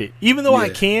 I get it. Even though I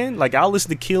can, like, I'll listen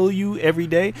to Kill You every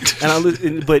day,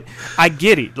 but I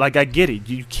get it. Like, I get it.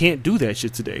 You can't do that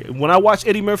shit today. When I watched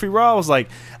Eddie Murphy Raw, I was like,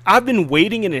 I've been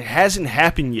waiting and it hasn't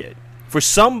happened yet for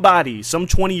somebody, some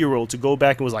 20-year-old to go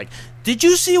back and was like, did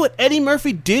you see what Eddie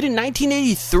Murphy did in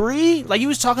 1983? Like, he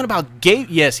was talking about gay.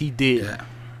 Yes, he did. Yeah.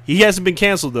 He hasn't been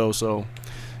canceled, though, so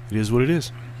it is what it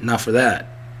is. Not for that.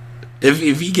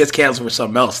 If he gets canceled for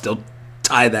something else, they'll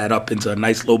tie that up into a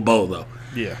nice little bow, though.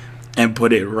 Yeah. And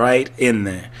put it right in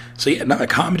there. So,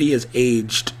 comedy has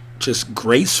aged just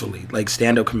gracefully, like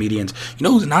stand-up comedians. You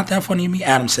know who's not that funny to me?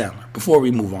 Adam Sandler, before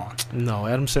we move on. No,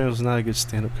 Adam Sandler's not a good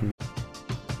stand-up comedian.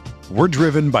 We're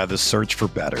driven by the search for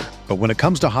better. But when it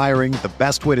comes to hiring, the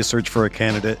best way to search for a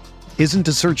candidate isn't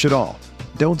to search at all.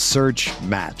 Don't search,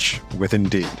 match with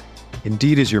Indeed.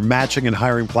 Indeed is your matching and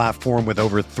hiring platform with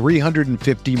over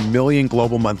 350 million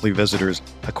global monthly visitors,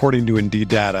 according to Indeed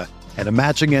data, and a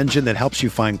matching engine that helps you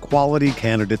find quality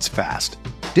candidates fast.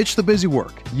 Ditch the busy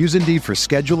work. Use Indeed for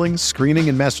scheduling, screening,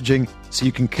 and messaging so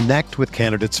you can connect with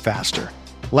candidates faster.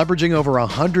 Leveraging over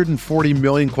 140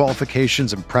 million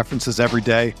qualifications and preferences every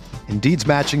day, Indeed's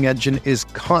matching engine is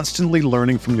constantly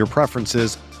learning from your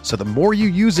preferences, so the more you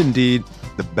use Indeed,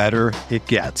 the better it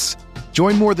gets.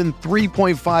 Join more than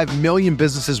 3.5 million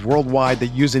businesses worldwide that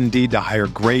use Indeed to hire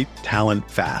great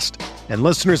talent fast. And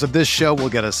listeners of this show will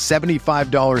get a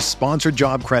 $75 sponsored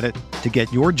job credit to get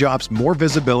your jobs more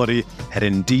visibility at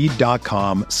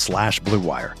Indeed.com/Blue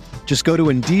Wire. Just go to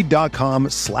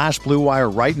Indeed.com/Blue Wire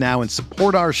right now and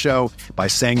support our show by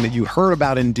saying that you heard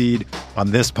about Indeed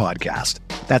on this podcast.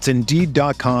 That's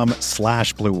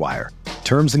Indeed.com/Blue Wire.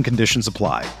 Terms and conditions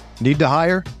apply. Need to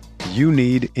hire? You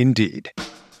need Indeed.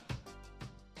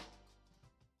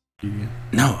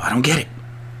 No, I don't get it.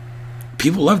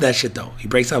 People love that shit though. He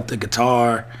breaks out the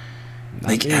guitar.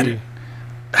 Like,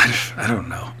 I don't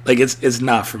know. Like, it's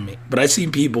not for me. But I see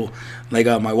people, like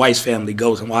my wife's family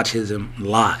goes and watches him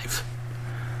live.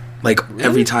 Like, really?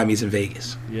 Every time he's in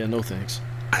Vegas. Yeah, no thanks.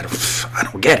 I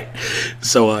don't get it.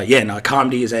 So,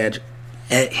 comedy is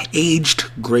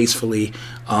aged gracefully.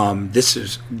 This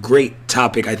is a great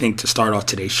topic, I think, to start off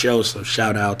today's show. So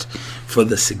shout out for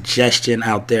the suggestion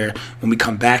out there. When we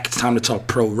come back, it's time to talk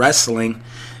pro wrestling.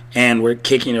 And we're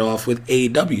kicking it off with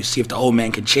AEW. See if the old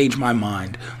man can change my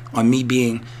mind on me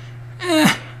being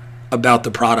about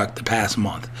the product the past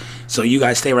month. So you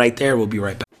guys stay right there. We'll be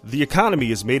right back. The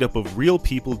economy is made up of real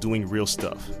people doing real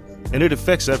stuff. And it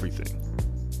affects everything.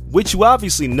 Which you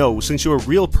obviously know since you're a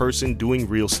real person doing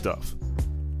real stuff.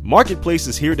 Marketplace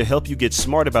is here to help you get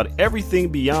smart about everything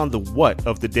beyond the what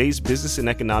of the day's business and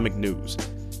economic news.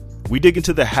 We dig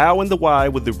into the how and the why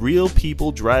with the real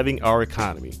people driving our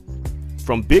economy.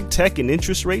 From big tech and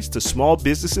interest rates to small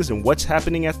businesses and what's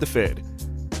happening at the Fed.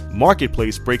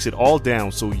 Marketplace breaks it all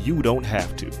down so you don't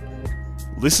have to.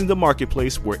 Listen to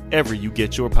Marketplace wherever you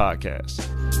get your podcasts.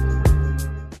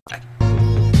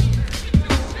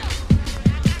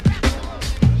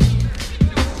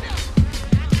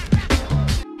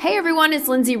 Hey everyone, it's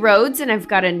Lindsay Rhodes, and I've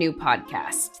got a new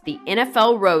podcast, the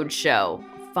NFL Roadshow.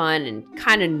 Fun and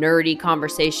kind of nerdy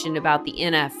conversation about the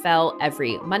NFL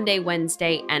every Monday,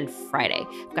 Wednesday, and Friday.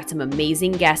 I've got some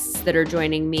amazing guests that are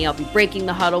joining me. I'll be breaking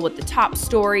the huddle with the top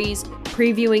stories,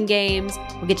 previewing games.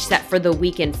 We'll get you set for the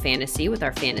weekend fantasy with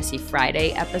our Fantasy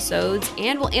Friday episodes,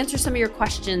 and we'll answer some of your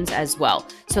questions as well.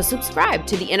 So subscribe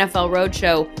to the NFL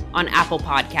Roadshow on Apple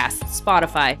Podcasts,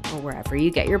 Spotify, or wherever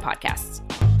you get your podcasts.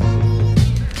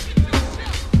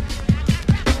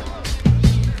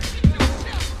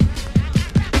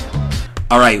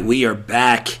 All right, we are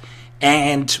back,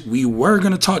 and we were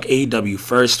going to talk AEW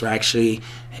first, or actually,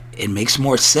 it makes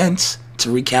more sense to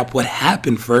recap what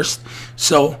happened first.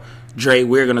 So, Dre,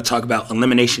 we're going to talk about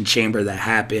Elimination Chamber that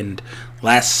happened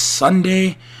last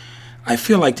Sunday. I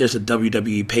feel like there's a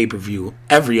WWE pay-per-view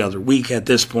every other week at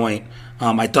this point.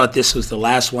 I thought this was the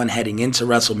last one heading into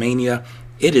WrestleMania.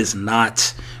 It is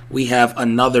not. We have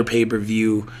another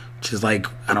pay-per-view, which is like,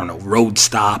 I don't know, Road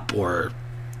Stop or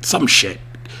some shit,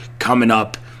 coming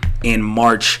up in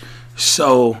March,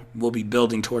 so we'll be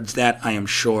building towards that, I am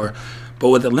sure. But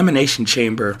with Elimination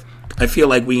Chamber, I feel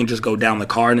like we can just go down the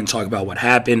card and talk about what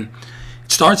happened.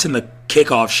 It starts in the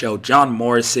kickoff show. John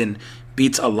Morrison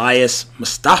beats Elias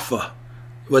Mustafa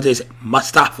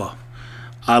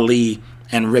Ali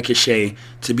and Ricochet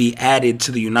to be added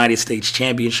to the United States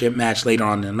Championship match later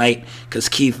on in the night because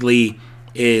Keith Lee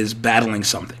is battling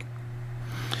something.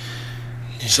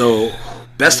 So,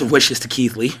 best of wishes to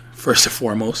Keith Lee, first and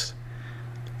foremost,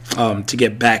 to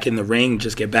get back in the ring,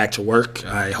 just get back to work.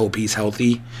 I hope he's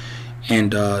healthy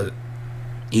and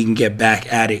he can get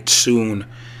back at it soon.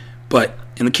 But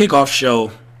in the kickoff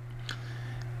show,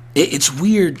 it's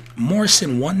weird.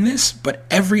 Morrison won this, but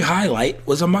every highlight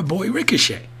was on my boy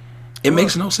Ricochet. It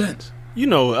makes no sense. You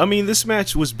know, I mean, this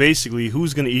match was basically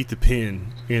who's going to eat the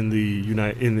pin in the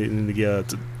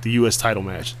the U.S. title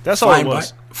match. That's all it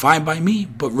was. Fine by me,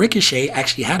 but Ricochet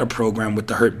actually had a program with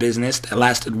the Hurt Business that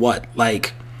lasted, what,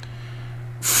 like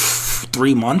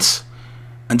 3 months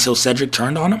until Cedric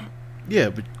turned on him? Yeah,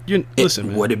 but listen,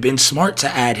 man. It would have been smart to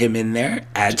add him in there,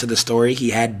 add to the story he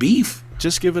had beef.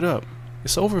 Just give it up.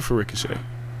 It's over for Ricochet.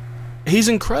 He's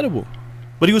incredible.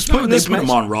 But he was putting this match... They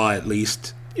put him on Raw at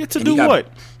least. Yeah, to do what?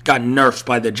 Got nerfed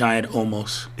by the Giant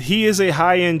Omos. He is a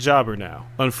high-end jobber now,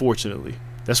 unfortunately.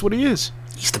 That's what he is.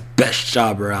 He's the best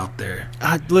jobber out there.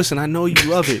 Listen, I know you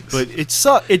love it, but it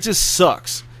just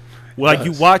sucks. Like,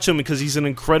 you watch him because he's an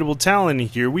incredible talent, and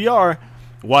here we are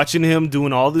watching him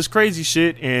doing all this crazy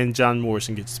shit, and John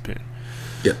Morrison gets the pin.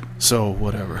 Yeah. So,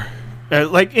 whatever.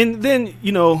 And then,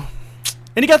 you know,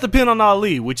 and he got the pin on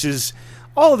Ali, which is,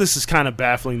 all of this is kind of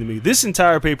baffling to me. This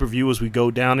entire pay-per-view, as we go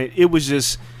down it was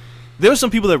just, there were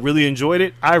some people that really enjoyed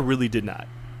it. I really did not.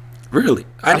 Really?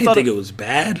 I didn't think it was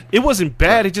bad. It wasn't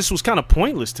bad. It just was kind of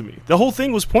pointless to me. The whole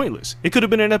thing was pointless. It could have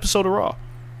been an episode of Raw.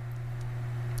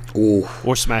 Ooh.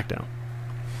 Or SmackDown.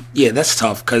 Yeah, that's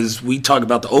tough because we talk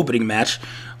about the opening match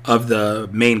of the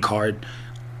main card.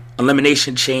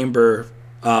 Elimination Chamber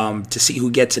to see who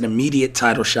gets an immediate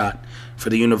title shot for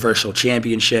the Universal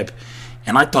Championship.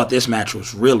 And I thought this match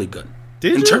was really good.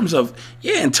 In terms of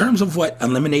what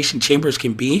Elimination Chambers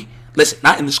can be. Listen,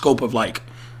 not in the scope of like,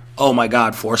 oh my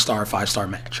God, 4-star, 5-star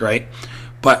match, right?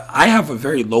 But I have a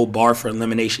very low bar for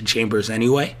Elimination Chambers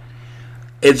anyway.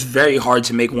 It's very hard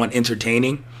to make one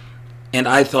entertaining. And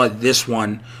I thought this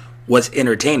one was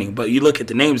entertaining. But you look at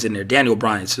the names in there. Daniel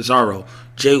Bryan, Cesaro,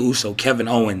 Jey Uso, Kevin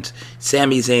Owens,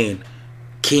 Sami Zayn,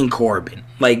 King Corbin.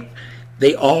 Like,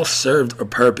 they all served a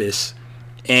purpose,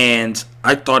 and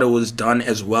I thought it was done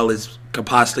as well as could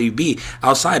possibly be,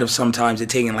 outside of sometimes it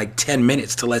taking like 10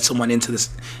 minutes to let someone into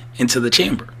the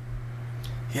chamber.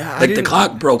 Yeah, like the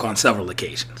clock broke on several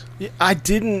occasions. Yeah, I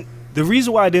didn't. The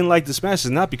reason why I didn't like this match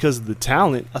is not because of the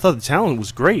talent. I thought the talent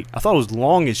was great. I thought it was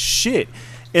long as shit.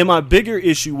 And my bigger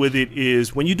issue with it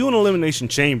is when you do an elimination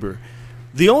chamber,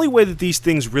 the only way that these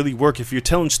things really work if you're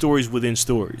telling stories within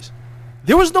stories.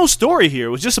 There was no story here.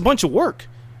 It was just a bunch of work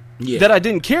that I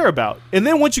didn't care about. And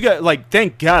then once you got, like,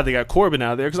 thank God they got Corbin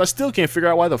out there, because I still can't figure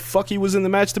out why the fuck he was in the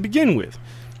match to begin with.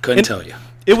 Couldn't tell you.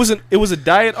 It was a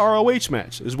diet ROH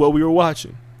match is what we were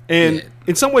watching. And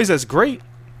in some ways that's great,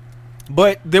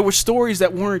 but there were stories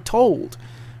that weren't told.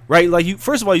 Right? Like,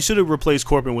 first of all, you should have replaced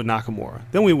Corbin with Nakamura.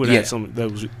 Then we would have had something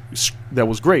that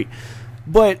was great.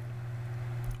 But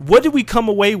what did we come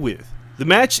away with? The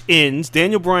match ends,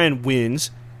 Daniel Bryan wins.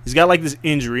 He's got like this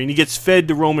injury, and he gets fed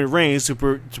to Roman Reigns to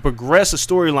progress a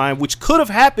storyline which could have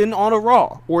happened on a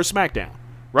Raw or a SmackDown,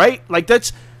 right? Like,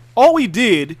 that's all we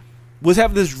did was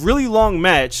have this really long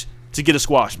match to get a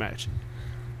squash match.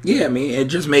 Yeah, I mean, it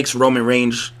just makes Roman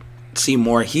Reigns seem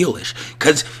more heelish,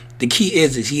 because the key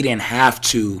is he didn't have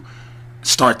to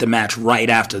start the match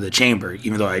right after the chamber,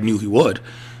 even though I knew he would,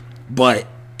 but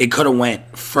it could have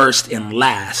went first and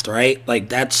last, right? Like,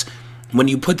 that's when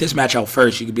you put this match out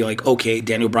first, you could be like, okay,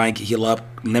 Daniel Bryan can heal up,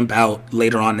 limp out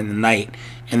later on in the night,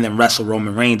 and then wrestle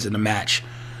Roman Reigns in the match.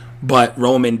 But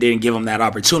Roman didn't give him that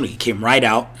opportunity. He came right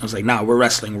out and was like, nah, we're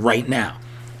wrestling right now.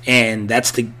 And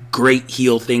that's the great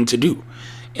heel thing to do.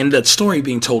 And the story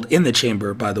being told in the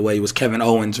chamber, by the way, was Kevin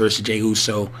Owens versus Jey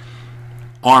Uso.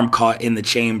 Arm caught in the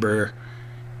chamber.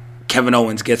 Kevin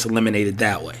Owens gets eliminated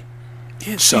that way.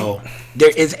 Yeah, so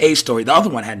there is a story. The other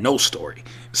one had no story.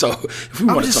 So if we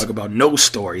want to talk about no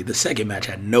story, the second match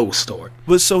had no story.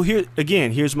 But so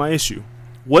here's my issue.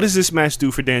 What does this match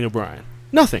do for Daniel Bryan?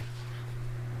 Nothing.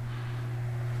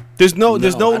 There's no I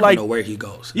don't like know where he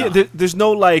goes. Yeah, no. There's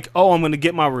no like, oh, I'm going to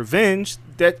get my revenge.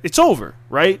 That it's over,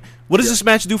 right? What does this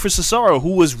match do for Cesaro,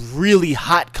 who was really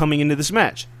hot coming into this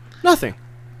match? Nothing.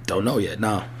 Don't know yet.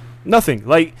 No. Nothing.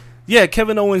 Like, yeah,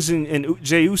 Kevin Owens and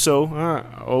Jey Uso.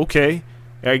 Okay.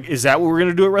 Is that what we're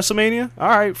gonna do at WrestleMania? All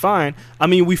right, fine. I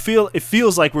mean, it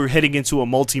feels like we're heading into a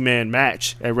multi-man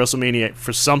match at WrestleMania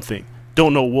for something.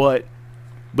 Don't know what,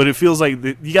 but it feels like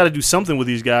you got to do something with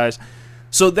these guys.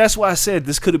 So that's why I said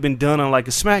this could have been done on like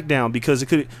a SmackDown, because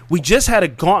we just had a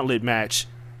gauntlet match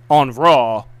on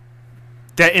Raw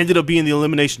that ended up being the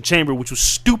Elimination Chamber, which was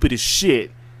stupid as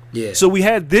shit. Yeah. So we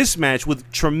had this match with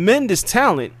tremendous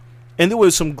talent, and there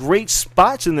was some great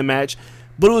spots in the match.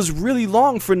 But it was really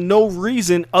long for no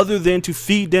reason other than to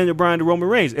feed Daniel Bryan to Roman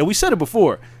Reigns. And we said it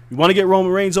before. You want to get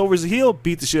Roman Reigns over as a heel?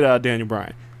 Beat the shit out of Daniel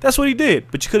Bryan. That's what he did.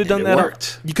 But you could have done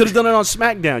that. You could have done it on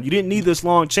SmackDown. You didn't need this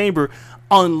long chamber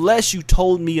unless you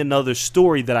told me another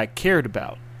story that I cared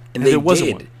about. And there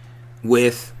wasn't one.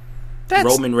 With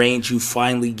Roman Reigns, you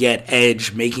finally get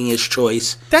Edge making his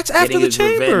choice. That's after the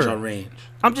chamber. Revenge on Reigns.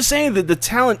 I'm just saying that the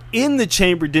talent in the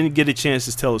chamber didn't get a chance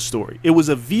to tell a story. It was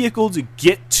a vehicle to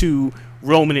get to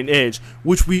Roman and Edge,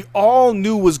 which we all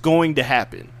knew was going to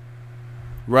happen,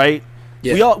 right?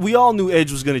 Yeah. We all knew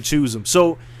Edge was going to choose him.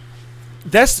 So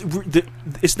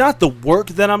it's not the work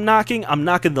that I'm knocking. I'm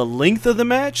knocking the length of the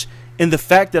match and the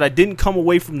fact that I didn't come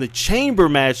away from the chamber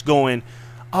match going,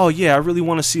 oh yeah, I really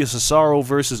want to see a Cesaro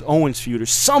versus Owens feud or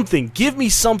something. Give me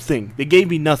something. They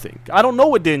gave me nothing. I don't know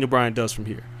what Daniel Bryan does from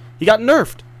here. He got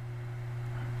nerfed.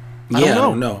 I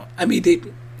don't know. I mean,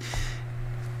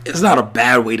 it's not a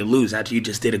bad way to lose after you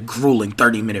just did a grueling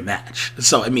 30-minute match.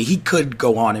 So, I mean, he could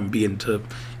go on and be into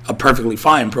a perfectly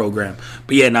fine program.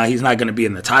 But, yeah, he's not going to be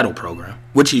in the title program,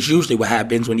 which is usually what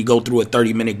happens when you go through a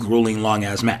 30-minute grueling,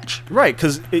 long-ass match. Right,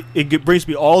 because it brings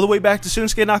me all the way back to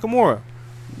Shinsuke Nakamura.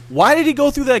 Why did he go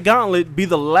through that gauntlet, be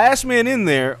the last man in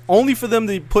there, only for them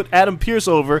to put Adam Pearce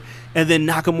over, and then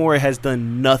Nakamura has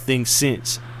done nothing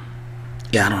since?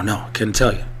 Yeah, I don't know. Couldn't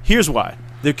tell you. Here's why.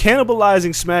 They're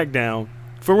cannibalizing SmackDown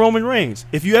for Roman Reigns.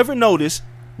 If you ever notice,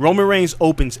 Roman Reigns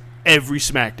opens every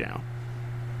SmackDown.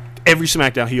 Every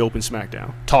SmackDown he opens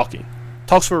SmackDown.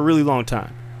 Talks for a really long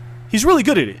time. He's really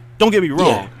good at it. Don't get me wrong.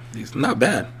 Yeah, he's not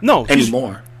bad. No.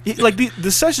 Anymore. Like,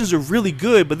 the sessions are really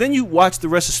good, but then you watch the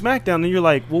rest of SmackDown and you're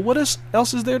like, well, what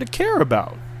else is there to care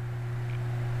about?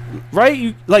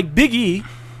 Right? Like Big E,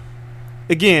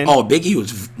 again. Oh, Big E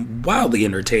was wildly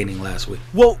entertaining last week.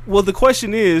 Well, the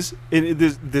question is, and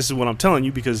this is what I'm telling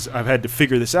you because I've had to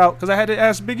figure this out, because I had to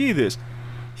ask Big E this.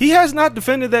 He has not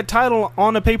defended that title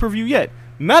on a pay-per-view yet.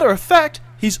 Matter of fact,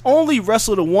 he's only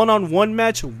wrestled a one-on-one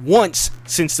match once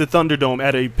since the Thunderdome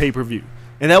at a pay-per-view,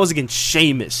 and that was against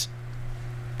Sheamus.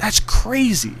 That's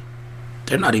crazy.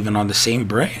 They're not even on the same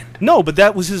brand. No, but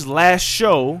that was his last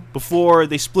show before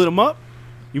they split him up.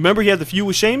 You remember he had the feud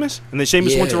with Sheamus, and then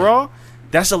Sheamus went to Raw?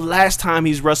 That's the last time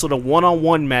he's wrestled a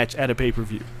one-on-one match at a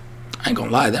pay-per-view. I ain't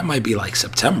gonna lie, that might be like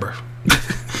September.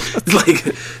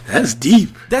 Like, that's deep.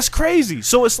 That's crazy.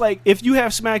 So it's like, if you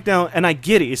have SmackDown, and I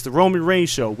get it, it's the Roman Reigns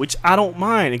show, which I don't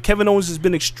mind, and Kevin Owens has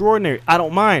been extraordinary. I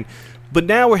don't mind. But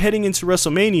now we're heading into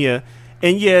WrestleMania,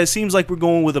 and yeah, it seems like we're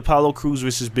going with Apollo Crews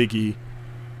versus Big E.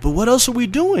 But what else are we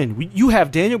doing? You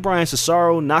have Daniel Bryan,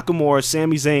 Cesaro, Nakamura,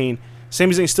 Sami Zayn.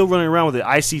 Sami Zayn's still running around with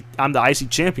the I'm the IC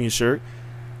champion shirt.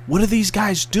 What are these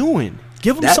guys doing?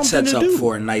 Give them something to do. That sets up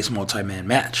for a nice multi-man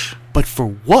match. But for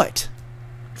what?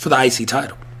 For the IC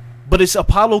title. But it's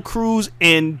Apollo Crews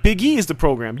and Big E is the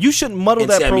program. You shouldn't muddle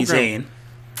that Sami program. Zayn.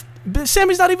 But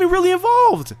Sami's not even really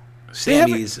involved.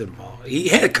 Sami's involved. He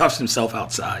handcuffs himself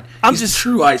outside. I'm He's just a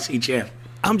true IC champ.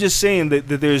 I'm just saying that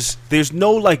there's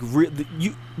no like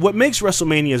what makes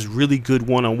WrestleManias really good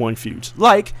one-on-one feuds,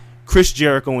 like Chris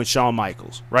Jericho and Shawn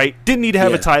Michaels, right? Didn't need to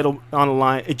have a title on the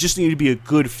line. It just needed to be a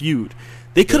good feud.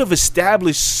 They could have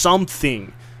established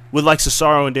something with like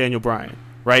Cesaro and Daniel Bryan,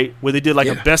 right? Where they did like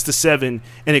a best of 7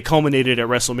 and it culminated at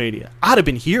WrestleMania. I'd have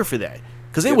been here for that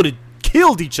because they would have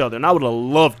killed each other and I would have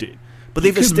loved it. But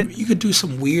you could do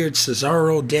some weird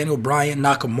Cesaro, Daniel Bryan,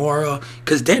 Nakamura,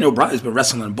 because Daniel Bryan's been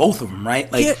wrestling both of them, right?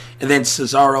 Like, and then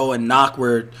Cesaro and Nak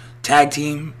were tag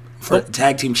team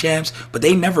champs, but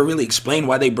they never really explained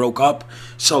why they broke up.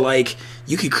 So like,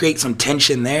 you could create some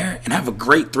tension there and have a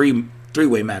great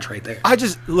three-way match right there. I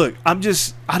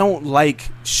don't like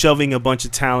shoving a bunch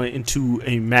of talent into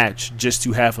a match just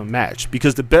to have a match,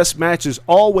 because the best matches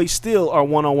always still are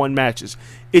one-on-one matches.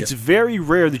 It's very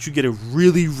rare that you get a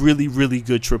really, really, really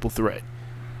good triple threat.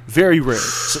 Very rare.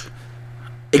 So,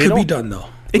 it could be done though.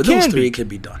 With those three, it could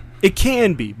be done. It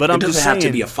can be, but I'm just saying, it doesn't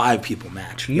have to be a 5-people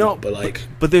match.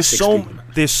 But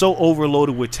they're so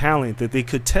overloaded with talent that they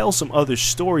could tell some other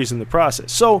stories in the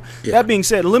process. So that being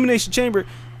said, Elimination Chamber,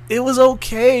 it was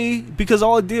okay because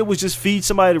all it did was just feed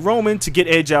somebody to Roman to get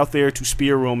Edge out there to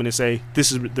spear Roman and say,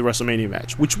 this is the WrestleMania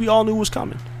match, which we all knew was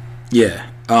coming. Yeah.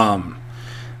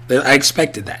 I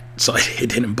expected that, so it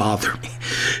didn't bother me.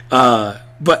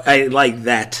 But I like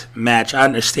that match. I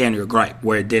understand your gripe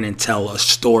where it didn't tell a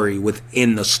story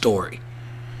within the story.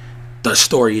 The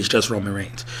story is just Roman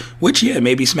Reigns. Which,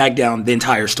 maybe SmackDown, the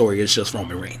entire story is just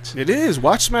Roman Reigns. It is.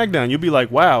 Watch SmackDown. You'll be like,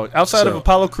 wow, outside of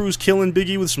Apollo Crews killing Big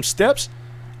E with some steps,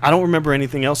 I don't remember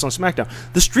anything else on SmackDown.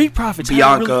 The Street Profits.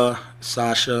 Bianca,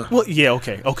 Sasha. Well, yeah,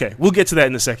 okay. We'll get to that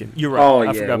in a second. You're right.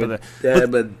 I forgot about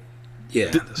that.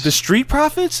 The Street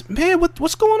Profits? Man,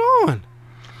 what's going on?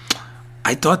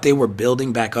 I thought they were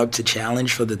building back up to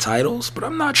challenge for the titles, but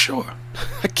I'm not sure.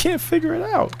 I can't figure it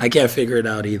out. I can't figure it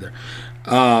out either.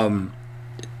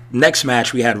 Next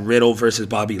match, we had Riddle versus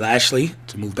Bobby Lashley,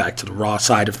 to move back to the Raw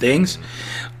side of things.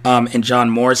 And John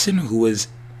Morrison, who was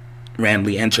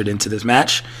randomly entered into this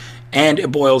match. And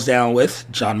it boils down with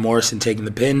John Morrison taking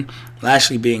the pin,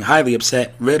 Lashley being highly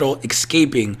upset, Riddle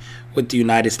escaping with the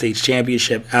United States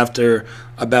Championship after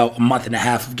about a month and a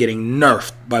half of getting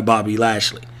nerfed by Bobby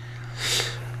Lashley.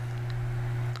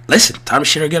 Listen, time to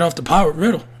shit or get off the pot with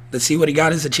Riddle. Let's see what he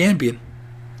got as a champion.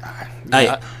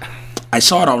 I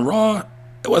saw it on Raw.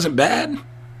 It wasn't bad.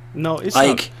 No, it's like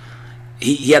not.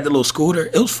 He had the little scooter.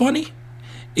 It was funny.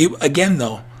 Again,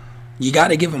 though, you got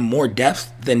to give him more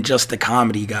depth than just the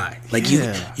comedy guy. Like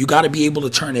you got to be able to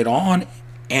turn it on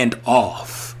and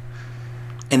off.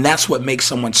 And that's what makes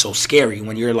someone so scary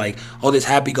when you're like, oh, this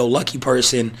happy-go-lucky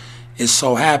person is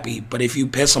so happy. But if you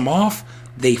piss them off,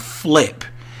 they flip.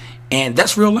 And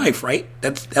that's real life, right?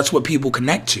 That's what people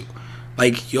connect to.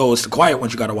 Like, yo, it's the quiet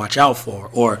ones you got to watch out for.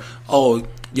 Or, oh,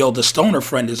 yo, the stoner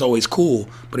friend is always cool.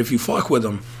 But if you fuck with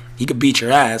him, he could beat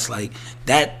your ass. Like,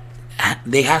 that,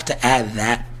 they have to add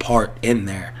that part in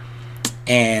there.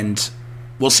 And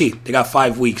we'll see. They got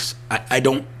 5 weeks. I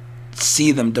don't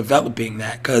see them developing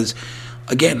that because,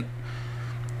 again,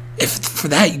 if for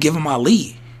that you give him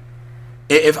Ali.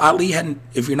 If Ali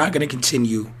if you're not going to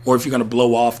continue, or if you're going to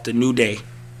blow off the New Day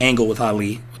angle with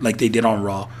Ali like they did on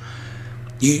Raw,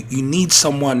 you need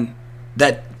someone.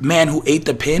 That man who ate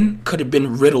the pin could have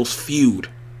been Riddle's feud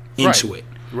into it.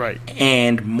 Right.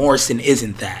 And Morrison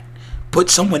isn't that. Put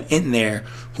someone in there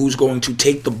who's going to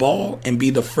take the ball and be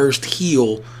the first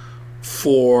heel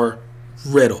for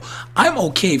Riddle. I'm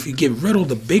okay if you give Riddle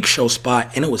the Big Show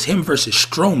spot and it was him versus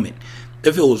Strowman.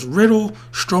 If it was Riddle,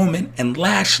 Strowman, and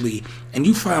Lashley, and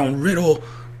you found Riddle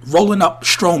rolling up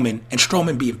Strowman and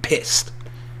Strowman being pissed.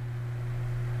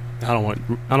 I don't want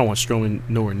Strowman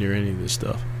nowhere near any of this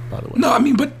stuff, by the way. No, I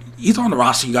mean, but he's on the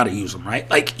roster. You got to use him, right?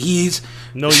 Like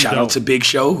shout out to Big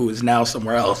Show, who is now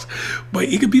somewhere else, but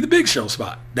he could be the Big Show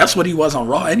spot. That's what he was on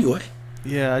Raw anyway.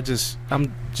 Yeah,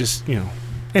 I'm just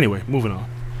Anyway, moving on.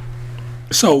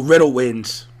 So Riddle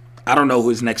wins. I don't know who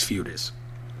his next feud is.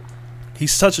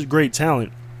 He's such a great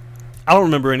talent. I don't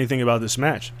remember anything about this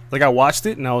match. Like, I watched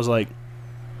it and I was like,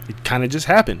 it kind of just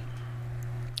happened.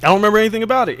 I don't remember anything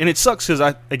about it, and it sucks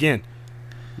because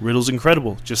Riddle's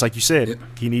incredible, just like you said. Yep.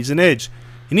 He needs an edge.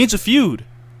 He needs a feud.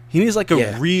 He needs like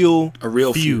a real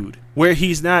feud where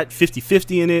he's not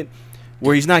 50-50 in it,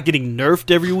 where he's not getting nerfed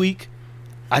every week.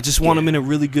 I just want him in a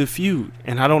really good feud,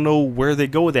 and I don't know where they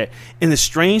go with that. And the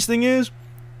strange thing is,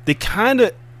 they kind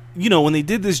of, when they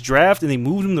did this draft and they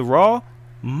moved him to Raw,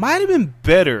 might have been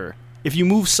better if you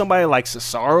moved somebody like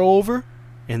Cesaro over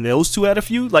and those two had a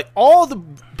feud. Like, all the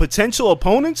potential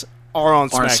opponents are on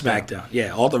SmackDown.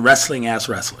 Yeah, all the wrestling-ass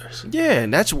wrestlers. Yeah,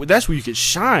 and that's where you could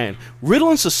shine. Riddle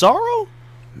and Cesaro?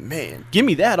 Man, give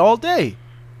me that all day.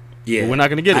 Yeah. But we're not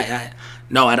going to get it.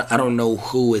 I don't know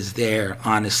who is there,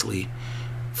 honestly,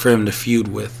 for him to feud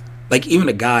with. Like, even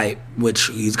a guy, which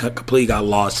he's completely got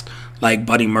lost, like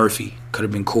Buddy Murphy, could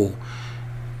have been cool.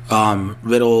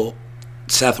 Riddle,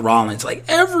 Seth Rollins, like,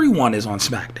 everyone is on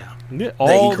SmackDown. Yeah,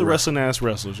 all the wrestling-ass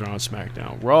wrestlers are on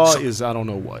SmackDown. Raw is I don't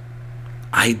know what.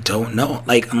 I don't know.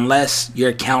 Like, unless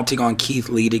you're counting on Keith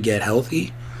Lee to get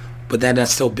healthy, but then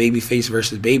that's still babyface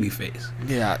versus babyface.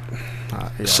 Yeah.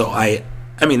 So, I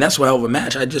mean, that's a hell of a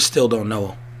match. I just still don't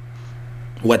know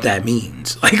what that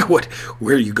means. Like,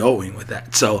 where are you going with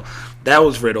that? So, that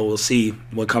was Riddle. We'll see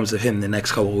what comes of him in the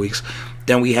next couple of weeks.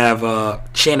 Then we have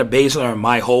Shayna Baszler and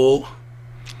My Hole,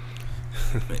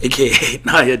 a.k.a.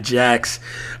 Nia Jax,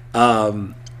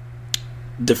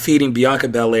 defeating Bianca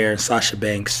Belair and Sasha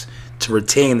Banks to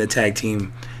retain the tag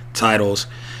team titles.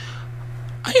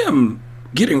 I am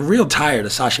getting real tired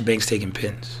of Sasha Banks taking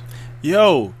pins.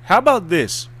 Yo, how about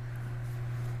this?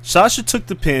 Sasha took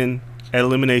the pin at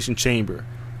Elimination Chamber.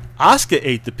 Asuka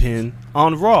ate the pin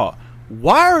on Raw.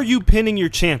 Why are you pinning your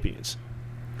champions?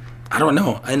 I don't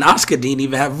know. And Asuka didn't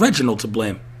even have Reginald to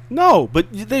blame. No, but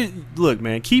look,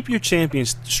 man, keep your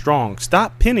champions strong.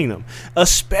 Stop pinning them,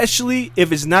 especially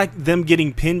if it's not them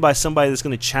getting pinned by somebody that's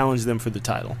going to challenge them for the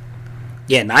title.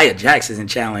 Yeah, Nia Jax isn't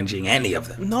challenging any of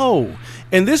them. No.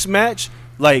 And this match,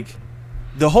 like,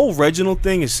 the whole Reginald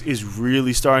thing is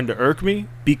really starting to irk me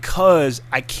because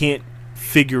I can't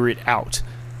figure it out.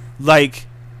 Like,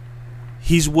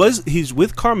 he's with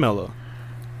Carmella.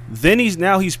 Then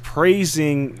he's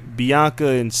praising Bianca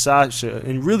and Sasha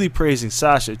and really praising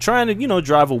Sasha, trying to,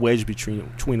 drive a wedge between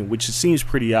them, which seems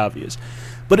pretty obvious.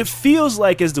 But it feels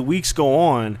like as the weeks go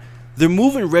on, they're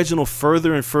moving Reginald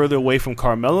further and further away from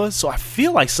Carmella, so I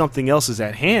feel like something else is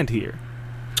at hand here.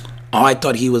 Oh, I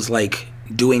thought he was, like,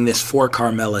 doing this for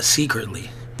Carmella secretly.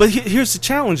 But here's the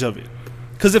challenge of it.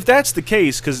 Because if that's the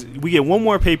case, because we get one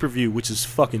more pay-per-view, which is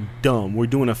fucking dumb. We're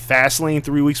doing a Fastlane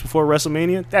 3 weeks before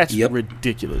WrestleMania. That's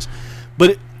ridiculous.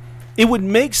 But it would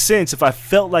make sense if I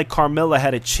felt like Carmella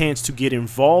had a chance to get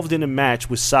involved in a match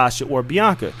with Sasha or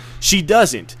Bianca. She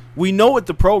doesn't. We know what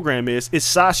the program is. It's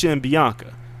Sasha and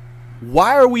Bianca.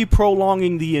 Why are we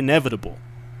prolonging the inevitable?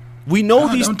 We know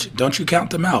these... Don't you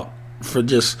count them out for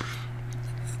just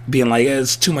being like,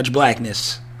 it's too much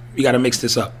blackness. You got to mix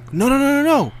this up.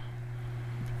 No.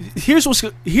 Here's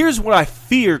what I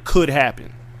fear could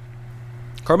happen.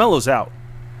 Carmella's out.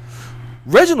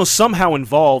 Reginald's somehow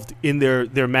involved in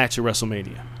their match at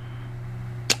WrestleMania.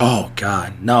 Oh,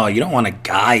 God. No, you don't want a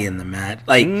guy in the match.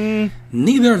 Like,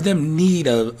 neither of them need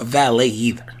a valet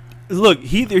either. Look,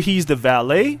 either he's the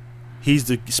valet, he's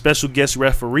the special guest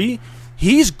referee.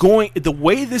 The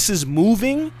way this is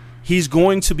moving, he's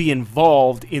going to be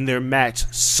involved in their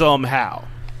match somehow.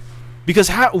 Because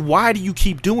why do you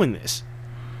keep doing this?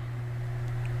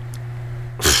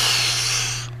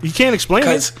 You can't explain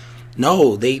it.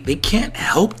 No, they can't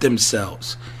help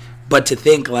themselves but to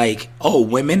think like, oh,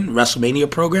 women,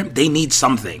 WrestleMania program, they need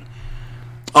something.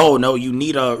 Oh, no, you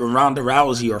need a Ronda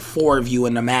Rousey or 4 of you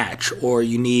in a match. Or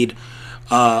you need,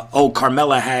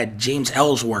 Carmella had James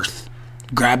Ellsworth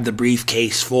grab the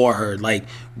briefcase for her. Like,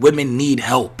 women need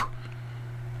help.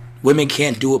 Women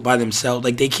can't do it by themselves.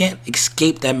 Like, they can't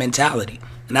escape that mentality.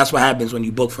 And that's what happens when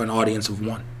you book for an audience of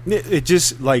one. It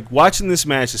just, like, watching this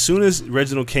match, as soon as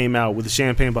Reginald came out with the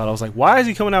champagne bottle, I was like, why is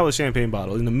he coming out with a champagne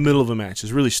bottle in the middle of a match?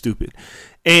 It's really stupid.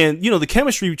 And, the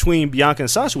chemistry between Bianca and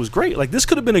Sasha was great. Like, this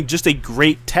could have been just a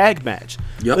great tag match.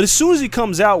 Yep. But as soon as he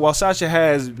comes out while Sasha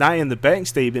has Nia in the bank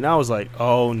statement, I was like,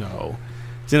 oh, no.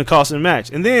 It's going to cost him a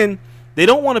match. And then they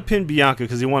don't want to pin Bianca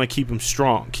because they want to keep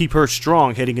her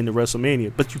strong heading into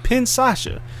WrestleMania. But you pin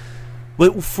Sasha.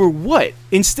 But for what?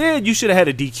 Instead, you should have had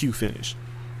a DQ finish,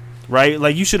 right?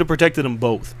 Like, you should have protected them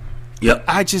both. Yep.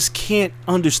 I just can't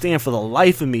understand for the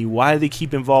life of me why they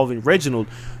keep involving Reginald,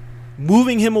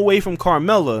 moving him away from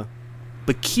Carmella,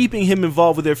 but keeping him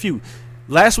involved with their feud.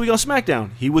 Last week on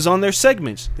SmackDown, he was on their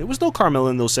segments. There was no Carmella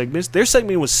in those segments. Their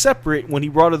segment was separate when he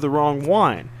brought her the wrong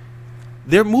wine.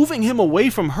 They're moving him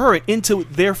away from her into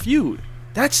their feud.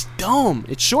 That's dumb.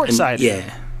 It's short-sighted.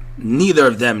 Yeah. Neither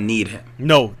of them need him.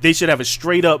 No, they should have a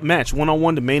straight-up match,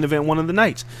 one-on-one, the main event, one of the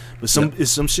nights. But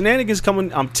some shenanigans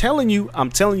coming. I'm telling you,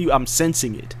 I'm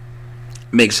sensing it.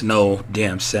 Makes no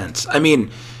damn sense. I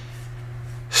mean,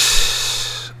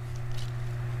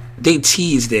 they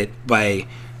teased it by,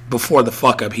 before the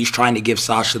fuck-up, he's trying to give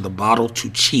Sasha the bottle to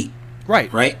cheat.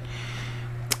 Right?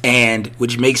 And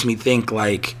which makes me think,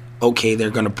 like, okay, they're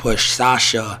going to push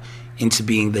Sasha into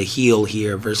being the heel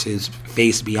here versus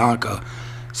face Bianca.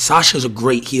 Sasha's a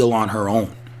great heel on her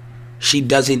own. She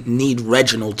doesn't need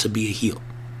Reginald to be a heel.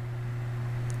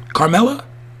 Carmella?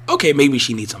 Okay, maybe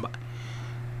she needs somebody.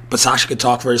 But Sasha could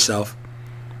talk for herself.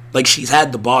 Like, she's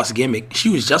had the boss gimmick. She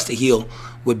was just a heel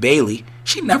with Bayley.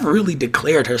 She never really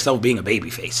declared herself being a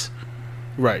babyface.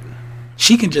 Right.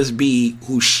 She can just be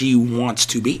who she wants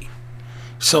to be.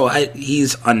 So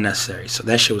he's unnecessary. So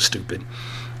that shit was stupid.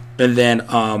 And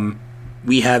then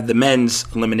we have the men's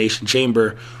Elimination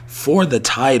Chamber for the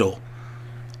title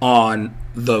on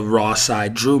the Raw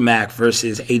side. Drew Mack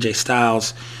versus AJ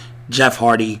Styles, Jeff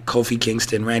Hardy, Kofi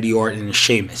Kingston, Randy Orton, and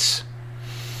Sheamus.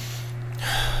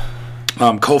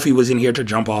 Kofi was in here to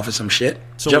jump off of some shit.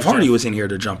 So Jeff Hardy was in here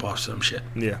to jump off some shit.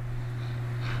 Yeah.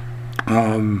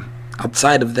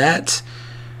 Outside of that,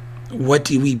 what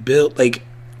do we build? Like,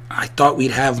 I thought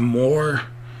we'd have more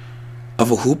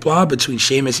of a hoopla between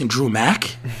Sheamus and Drew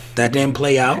Mack. That didn't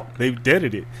play out. They've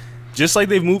deaded it. Just like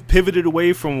they've pivoted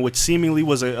away from what seemingly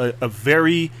was a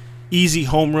very easy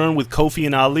home run with Kofi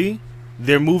and Ali.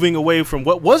 They're moving away from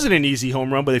what wasn't an easy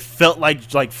home run, but it felt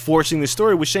like forcing the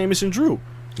story with Sheamus and Drew.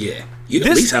 Yeah, you'd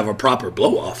at least have a proper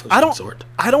blow off of some sort.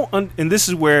 And this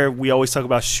is where we always talk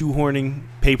about shoehorning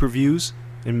pay-per-views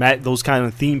and those kind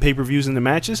of theme pay-per-views in the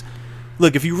matches.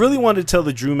 Look, if you really wanted to tell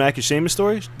the Drew Mack and Sheamus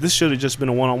story, this should have just been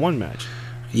a one-on-one match.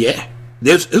 Yeah.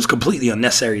 It was completely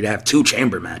unnecessary to have two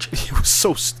chamber matches. It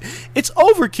was it's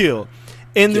overkill.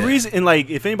 And the reason, and like,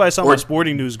 if anybody's talking about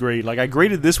Sporting News grade, like, I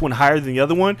graded this one higher than the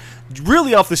other one,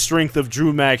 really off the strength of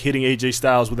Drew Mack hitting AJ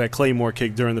Styles with that Claymore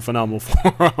kick during the Phenomenal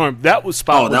Forearm. That was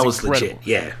incredible. Legit,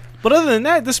 yeah. But other than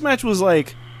that, this match was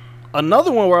like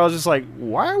another one where I was just like,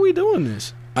 why are we doing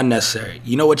this? Unnecessary.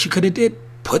 You know what you could have did?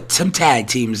 Put some tag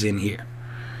teams in here.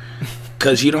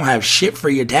 Because you don't have shit for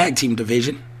your tag team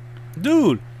division.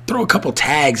 Dude. Throw a couple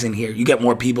tags in here. You get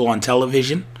more people on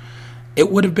television.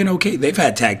 It would have been okay. They've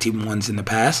had tag team ones in the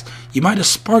past. You might have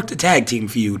sparked a tag team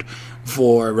feud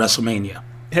for WrestleMania.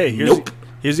 Hey,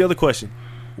 here's the other question.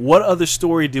 What other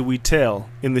story did we tell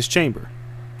in this chamber?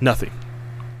 Nothing.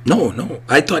 No.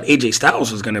 I thought AJ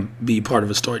Styles was going to be part of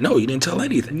a story. No, you didn't tell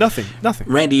anything. Nothing.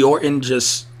 Randy Orton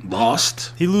just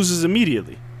lost. He loses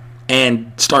immediately.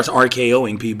 And starts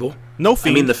RKOing people. No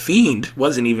Fiend. I mean, the Fiend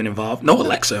wasn't even involved. No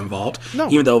Alexa involved. No.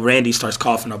 Even though Randy starts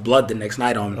coughing up blood the next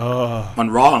night on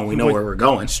Raw, and we know where we're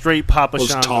going. Straight Papa was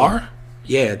Shango. Tar?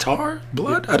 Yeah, tar?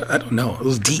 Blood? I don't know. It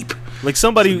was deep. Like,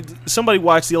 somebody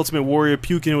watched The Ultimate Warrior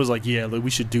puking and was like, yeah, look, we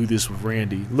should do this with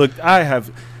Randy. Look, I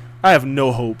have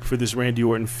no hope for this Randy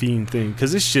Orton Fiend thing,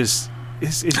 because it's just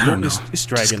it's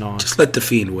dragging on. Just let the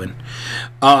Fiend win.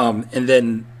 And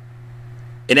then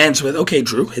it ends with, okay,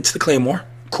 Drew hits the Claymore.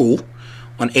 Cool.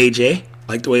 On AJ,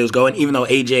 like the way it was going, even though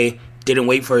AJ didn't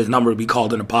wait for his number to be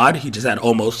called in a pod, he just had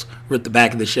almost ripped the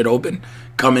back of the shit open,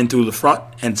 come in through the front,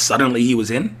 and suddenly he was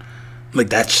in. Like,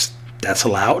 that's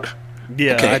allowed.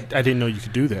 Yeah, okay. I didn't know you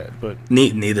could do that, but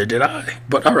neither did I.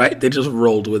 But all right, they just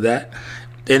rolled with that.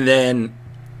 And then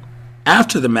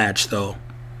after the match, though,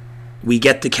 we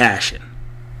get the cash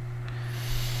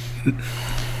in.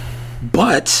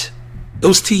 But it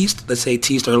was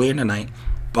teased earlier in the night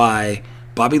by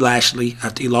Bobby Lashley.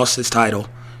 After he lost his title,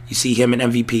 you see him and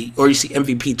MVP, or you see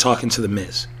MVP talking to The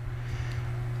Miz.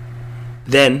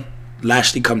 Then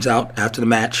Lashley comes out after the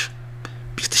match,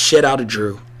 beats the shit out of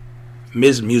Drew.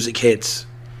 Miz music hits.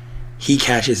 He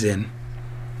cashes in.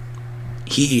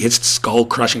 He hits the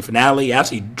skull-crushing finale.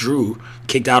 After Drew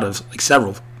kicked out of like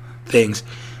several things,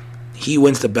 he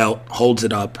wins the belt, holds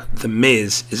it up. The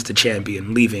Miz is the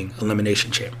champion, leaving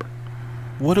Elimination Chamber.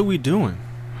 What are we doing?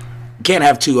 Can't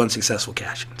have two unsuccessful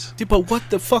cash-ins. Dude, but what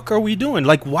the fuck are we doing?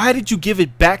 Like, why did you give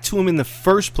it back to him in the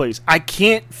first place? I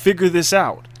can't figure this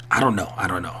out. I don't know.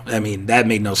 I mean, that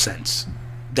made no sense.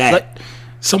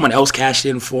 someone else cashed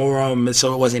in for him,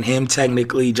 so it wasn't him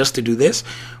technically, just to do this,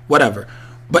 whatever.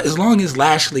 But as long as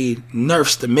Lashley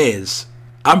nerfs The Miz,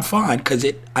 I'm fine, because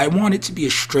I want it to be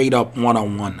a straight-up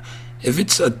one-on-one. If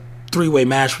it's a three-way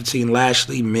match between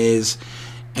Lashley, Miz,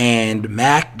 and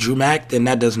Drew Mac, then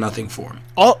that does nothing for me.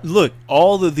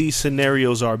 All of these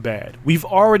scenarios are bad. We've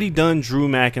already done Drew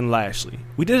Mac and Lashley.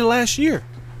 We did it last year.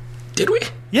 Did we?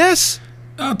 Yes.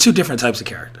 Two different types of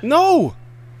characters. No.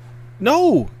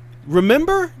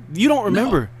 Remember? You don't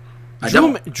remember. No, I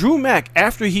don't. Drew Mac,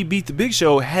 after he beat the Big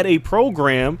Show, had a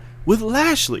program with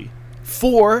Lashley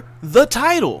for the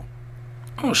title.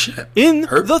 Oh, shit. In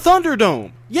the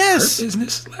Thunderdome. Yes. Hurt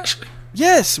Business, Lashley.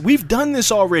 Yes, we've done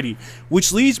this already,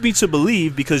 which leads me to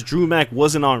believe, because Drew Mac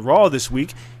wasn't on Raw this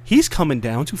week, he's coming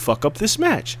down to fuck up this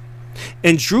match.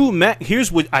 And Drew Mac,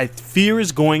 here's what I fear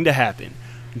is going to happen.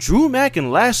 Drew Mac and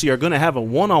Lashley are going to have a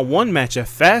one-on-one match at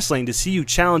Fastlane to see who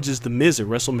challenges The Miz at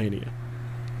WrestleMania.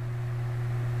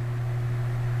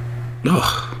 No,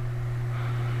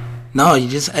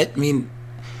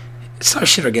 some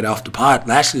shit will get off the pot.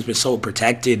 Lashley's been so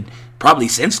protected, probably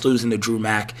since losing to Drew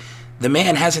Mac. The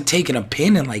man hasn't taken a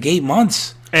pin in like 8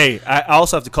 months. Hey, I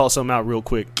also have to call something out real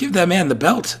quick. Give that man the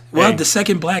belt. Well, the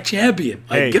second black champion.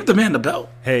 Give the man the belt.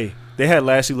 Hey, they had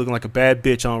Lashley looking like a bad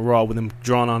bitch on Raw with him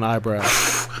drawn on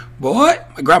eyebrows. Boy,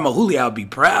 my grandma Julia would be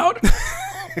proud.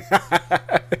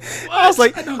 I was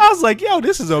like, yo,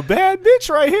 this is a bad bitch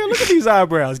right here. Look at these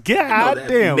eyebrows. God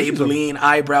damn. Maybelline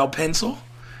eyebrow pencil.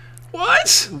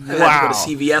 What? Wow. I had to go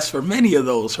to CVS for many of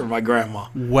those for my grandma.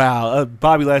 Wow.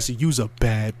 Bobby Lashley, you's a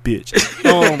bad bitch.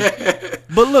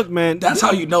 But look, man. That's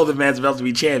how you know the man's about to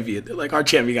be champion. They're like, our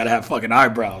champion got to have fucking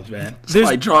eyebrows, man. So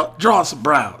like, draw some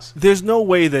brows. There's no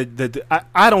way that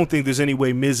I don't think there's any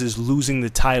way Miz is losing the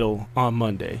title on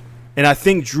Monday. And I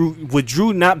think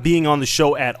Drew not being on the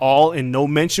show at all and no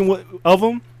mention of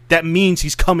him, that means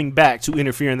he's coming back to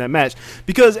interfere in that match.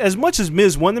 Because as much as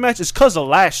Miz won the match, it's because of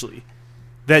Lashley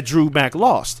that Drew Mac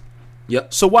lost.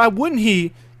 Yep. So why wouldn't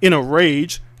he, in a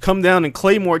rage, come down and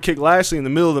Claymore kick Lashley in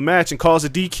the middle of the match and cause a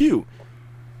DQ?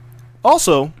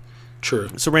 Also, true.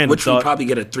 It's a random Which thought. we'll probably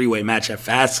get a three-way match at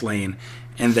Fastlane,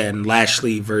 and then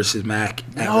Lashley versus Mac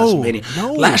at WrestleMania.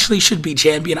 No. Lashley should be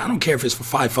champion. I don't care if it's for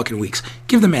 5 fucking weeks.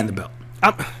 Give the man the belt.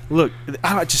 Look,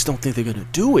 I just don't think they're going to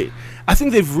do it. I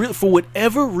think for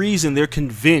whatever reason, they're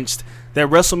convinced that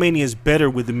WrestleMania is better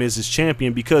with The Miz as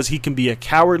champion because he can be a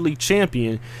cowardly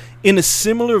champion in a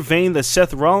similar vein that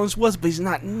Seth Rollins was, but he's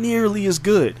not nearly as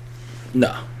good.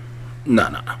 No.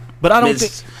 But I don't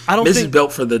Miz think is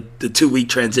built for the 2-week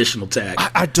transitional tag.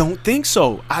 I don't think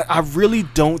so. I really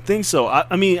don't think so.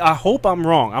 I mean, I hope I'm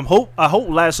wrong. I hope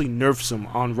Lashley nerfs him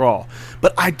on Raw,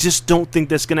 but I just don't think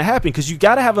that's going to happen because you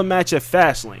got to have a match at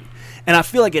Fastlane, and I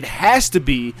feel like it has to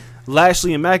be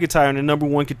Lashley and McIntyre in the number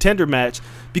 1 contender match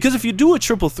because if you do a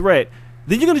triple threat,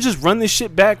 then you're going to just run this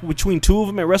shit back between 2 of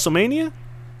them at WrestleMania.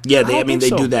 Yeah, they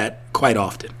do that quite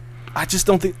often. I just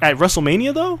don't think at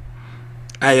WrestleMania though.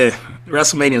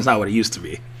 WrestleMania is not what it used to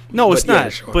be. No, it's not. Yeah,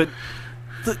 sure. But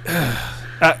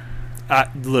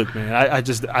look, man, I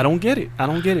don't get it. I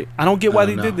don't get why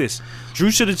they did this.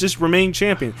 Drew should have just remained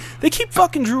champion. They keep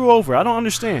fucking Drew over. I don't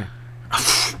understand.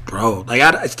 Bro,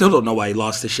 I still don't know why he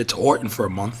lost this shit to Orton for a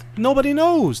month. Nobody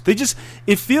knows.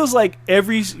 It feels like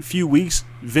every few weeks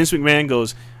Vince McMahon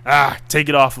goes, take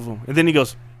it off of him. And then he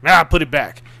goes, put it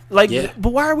back. But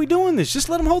why are we doing this? Just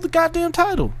let him hold the goddamn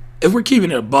title. If we're keeping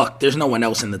it a buck, there's no one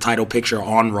else in the title picture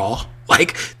on Raw.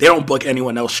 Like, they don't book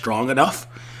anyone else strong enough.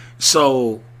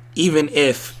 So, even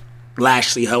if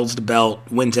Lashley holds the belt,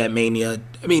 wins at Mania,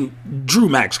 I mean, Drew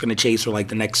Mac's going to chase for,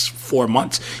 the next 4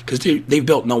 months because they've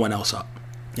built no one else up.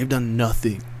 They've done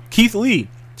nothing. Keith Lee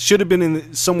should have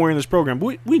been somewhere in this program,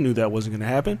 but we knew that wasn't going to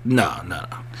happen. No.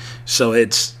 So,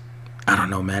 I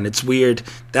don't know, man. It's weird.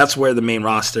 That's where the main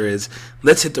roster is.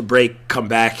 Let's hit the break, come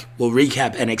back. We'll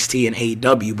recap NXT and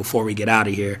AEW before we get out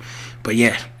of here. But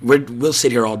yeah, we'll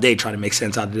sit here all day trying to make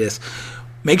sense out of this.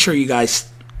 Make sure you guys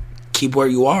keep where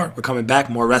you are. We're coming back.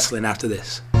 More wrestling after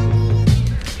this.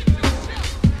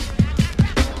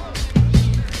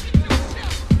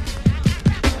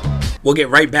 We'll get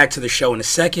right back to the show in a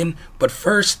second, but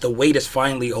first, the wait is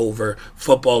finally over.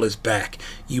 Football is back.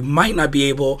 You might not be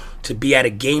able to be at a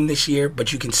game this year,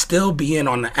 but you can still be in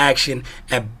on the action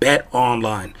at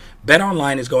BetOnline.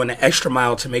 BetOnline is going the extra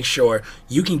mile to make sure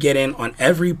you can get in on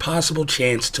every possible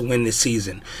chance to win this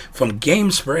season. From game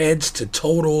spreads to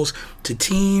totals to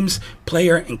teams,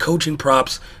 player, and coaching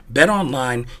props,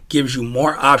 BetOnline gives you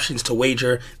more options to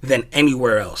wager than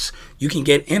anywhere else. You can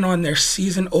get in on their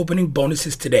season opening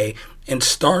bonuses today and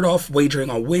start off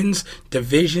wagering on wins,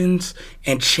 divisions,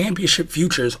 and championship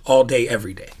futures all day,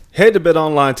 every day. Head to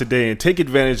BetOnline today and take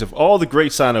advantage of all the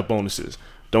great sign-up bonuses.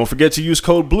 Don't forget to use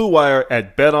code BlueWire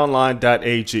at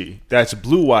betonline.ag. That's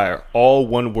BlueWire, all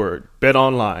one word.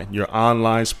 BetOnline, your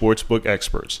online sportsbook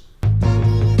experts.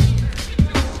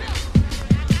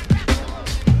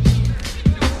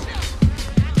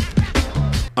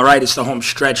 All right, it's the home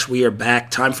stretch. We are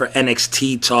back. Time for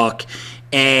NXT talk.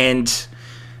 And,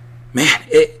 man,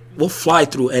 we'll fly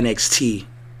through NXT.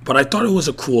 But I thought it was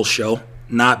a cool show.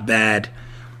 Not bad.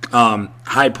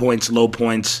 High points, low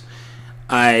points.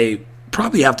 I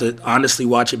probably have to honestly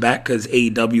watch it back because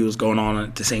AEW was going on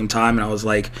at the same time, and I was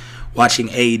like watching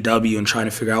AEW and trying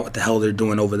to figure out what the hell they're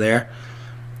doing over there.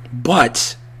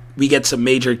 But we get some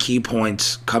major key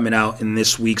points coming out in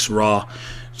this week's Raw.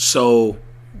 So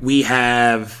we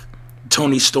have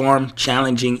Toni Storm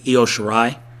challenging Io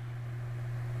Shirai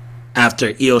after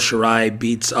Io Shirai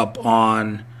beats up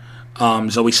on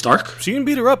Zoe Stark. She didn't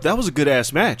beat her up. That was a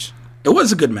good-ass match. It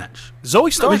was a good match. Zoe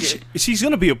Stark, she's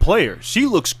going to be a player. She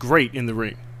looks great in the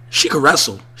ring. She can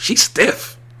wrestle. She's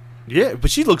stiff. Yeah, but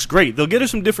she looks great. They'll get her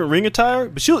some different ring attire,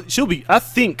 but she'll be, I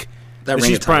think, that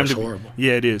ring attire is horrible.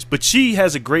 Yeah, it is. But she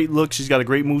has a great look. She's got a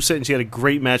great moveset, and she had a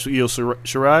great match with Io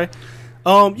Shirai.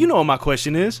 You know what my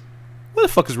question is? Where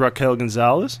the fuck is Raquel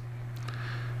Gonzalez?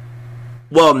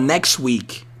 Well, next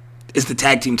week is the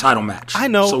tag team title match. I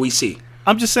know. So we see.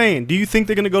 I'm just saying, do you think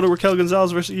they're going to go to Raquel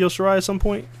Gonzalez versus Io Shirai at some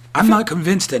point? I'm not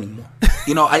convinced anymore.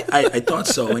 You know, I thought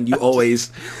so, and you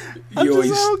always I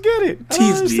don't get it.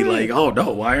 Tease me like, oh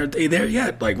no, why aren't they there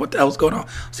yet? Like, what the hell's going on?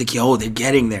 I was like, yo, they're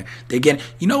getting there.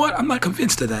 You know what? I'm not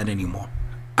convinced of that anymore.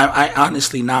 I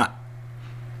honestly not.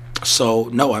 So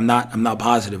no, I'm not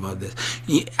positive of this.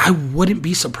 I wouldn't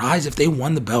be surprised if they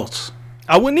won the belts.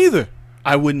 I wouldn't either.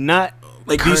 I would not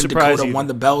like be her surprised. Dakota either. won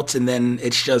the belts, and then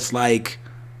it's just like,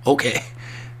 okay,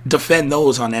 defend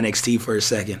those on NXT for a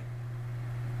second.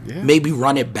 Yeah. Maybe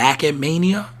run it back at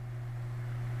Mania.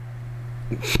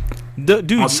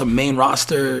 Dude, on some main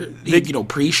roster,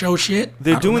 pre-show shit.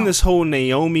 They're doing this whole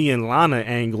Naomi and Lana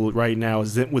angle right now.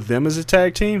 Is it with them as a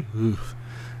tag team? Oof.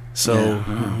 So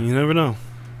you never know.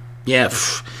 Yeah,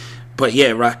 but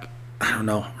yeah, I don't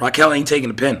know. Raquel ain't taking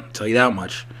the pin. I'll tell you that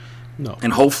much. No.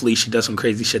 And hopefully she does some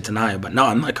crazy shit tonight. But no,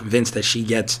 I'm not convinced that she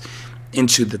gets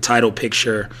into the title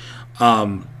picture.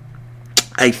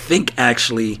 I think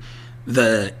actually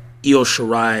the Io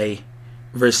Shirai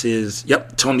versus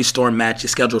Toni Storm match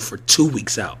is scheduled for 2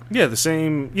 weeks out. Yeah, the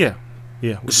same. Yeah.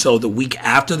 So the week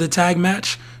after the tag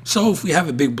match. So if we have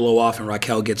a big blow off and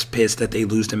Raquel gets pissed that they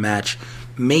lose the match,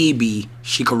 maybe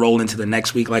she could roll into the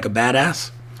next week like a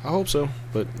badass. I hope so,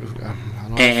 but I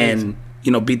don't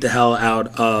and beat the hell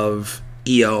out of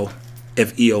Io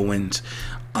if Io wins.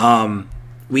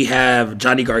 We have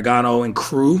Johnny Gargano and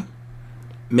crew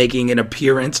making an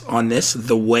appearance on this,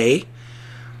 The Way.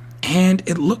 And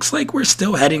it looks like we're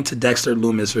still heading to Dexter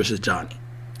Lumis versus Johnny.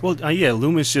 Well,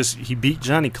 Lumis he beat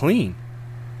Johnny clean.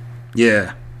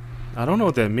 Yeah. I don't know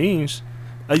what that means.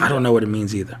 I don't know what it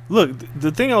means either. Look,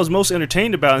 the thing I was most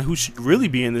entertained about and who should really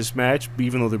be in this match,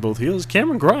 even though they're both heels,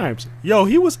 Cameron Grimes. Yo,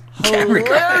 he was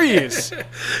hilarious.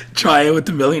 Trying with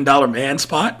the $1 Million Man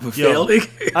spot, but failing.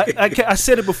 I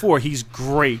said it before. He's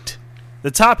great. The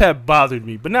top hat bothered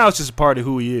me, but now it's just a part of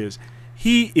who he is.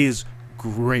 He is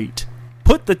great.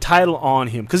 Put the title on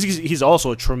him because he's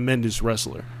also a tremendous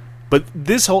wrestler. But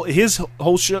his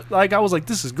whole show, like I was like,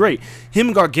 this is great. Him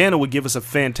and Gargano would give us a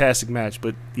fantastic match.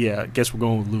 But yeah, I guess we're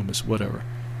going with Lumis. Whatever.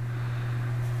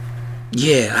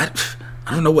 Yeah,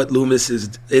 I don't know what Lumis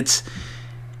is.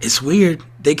 It's weird.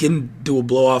 They can do a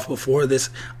blow off before this.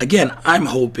 Again, I'm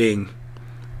hoping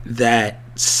that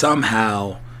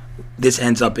somehow this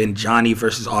ends up in Johnny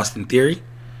versus Austin Theory,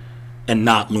 and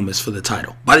not Lumis for the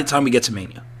title. By the time we get to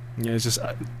Mania. Yeah, it's just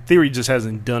Theory just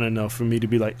hasn't done enough for me to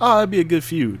be like, oh, that'd be a good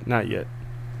feud. Not yet.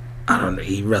 I don't know.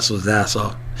 He wrestles his ass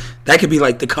off. That could be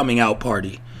like the coming out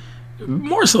party,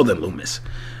 more so than Lumis.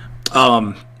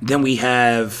 Then we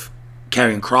have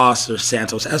Karrion Kross or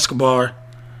Santos Escobar.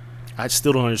 I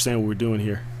still don't understand what we're doing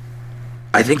here.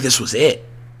 I think this was it.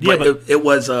 Yeah, but it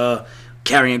was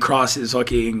Karrion Kross is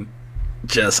fucking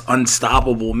just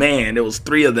unstoppable man. It was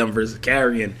 3 of them versus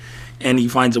Karrion. And he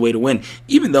finds a way to win.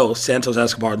 Even though Santos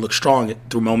Escobar looked strong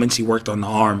through moments, he worked on the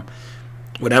arm,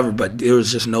 whatever, but there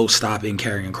was just no stopping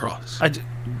Karrion Kross.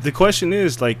 The question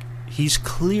is, like, he's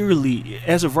clearly,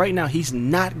 as of right now, he's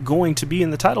not going to be in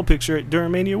the title picture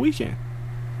during Mania weekend.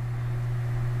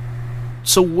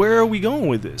 So where are we going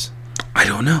with this? I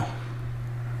don't know.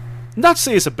 Not to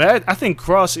say it's a bad. I think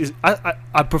Kross is.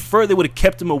 I prefer they would have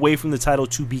kept him away from the title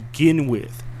to begin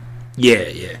with.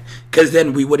 Yeah. Because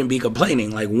then we wouldn't be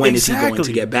complaining. Like, when is he going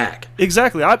to get back?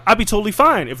 Exactly. I'd be totally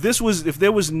fine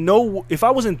if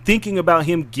I wasn't thinking about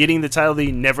him getting the title that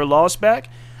he never lost back.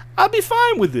 I'd be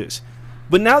fine with this.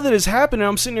 But now that it's happening,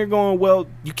 I'm sitting there going, well,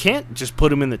 you can't just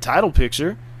put him in the title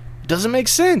picture. It doesn't make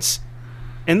sense.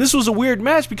 And this was a weird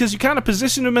match because you kind of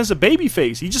positioned him as a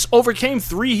babyface. He just overcame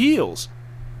 3 heels.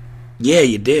 Yeah,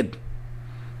 you did.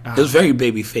 It was very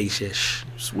babyface-ish.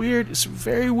 It's weird. It's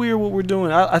very weird what we're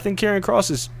doing. I think Karrion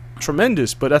Kross is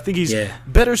tremendous, but I think he's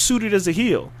better suited as a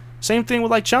heel. Same thing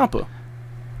with like Ciampa.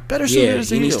 Better suited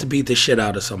as a heel. He needs to beat the shit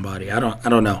out of somebody. I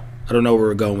don't know. I don't know where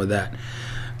we're going with that.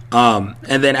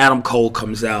 And then Adam Cole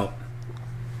comes out,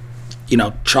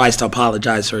 tries to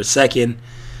apologize for a second.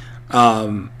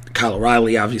 Kyle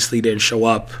O'Reilly obviously didn't show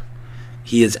up.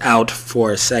 He is out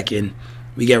for a second.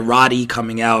 We get Roddy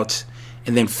coming out,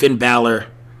 and then Finn Balor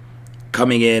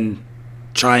coming in,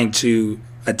 trying to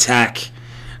attack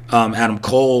Adam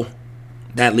Cole.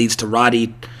 That leads to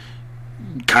Roddy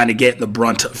kind of getting the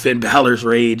brunt of Finn Balor's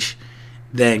rage.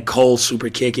 Then Cole super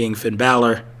kicking Finn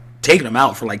Balor, taking him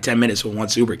out for like 10 minutes with one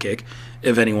super kick,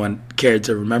 if anyone cared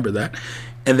to remember that.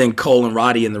 And then Cole and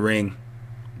Roddy in the ring.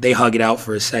 They hug it out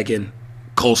for a second.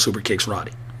 Cole super kicks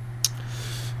Roddy.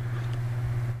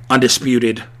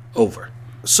 Undisputed, over.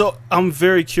 So I'm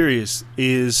very curious,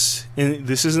 and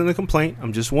this isn't a complaint,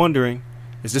 I'm just wondering,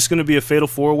 is this going to be a fatal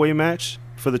 4-way match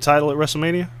for the title at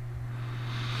WrestleMania?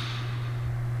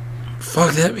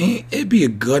 Fuck that, it'd be a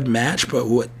good match, but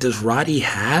what, does Roddy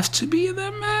have to be in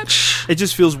that match? It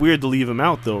just feels weird to leave him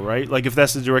out, though, right? Like, if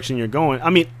that's the direction you're going. I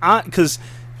mean, because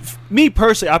me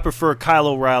personally, I prefer Kyle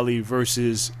O'Reilly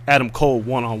versus Adam Cole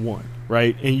one-on-one,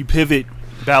 right? And you pivot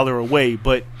Balor away,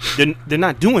 but they're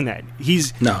not doing that.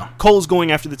 Cole's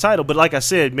going after the title, but like I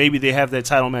said, maybe they have that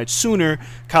title match sooner.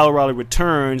 Kyle O'Reilly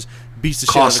returns, beats the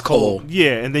shit out of Cole.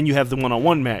 Yeah, and then you have the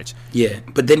one-on-one match. Yeah,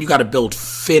 but then you got to build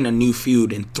Finn a new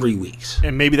feud in 3 weeks.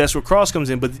 And maybe that's where Kross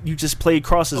comes in, but you just played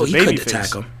Kross as a babyface. He couldn't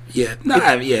attack him. Yeah,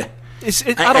 yeah.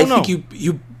 I don't know. I think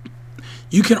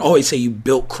you can always say you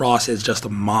built Kross as just a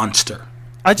monster.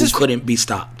 Who couldn't be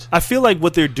stopped. I feel like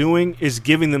what they're doing is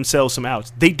giving themselves some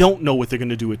outs. They don't know what they're going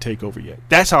to do at TakeOver yet.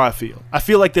 That's how I feel. I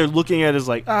feel like they're looking at it as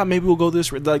like, maybe we'll go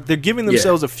this way. Like, they're giving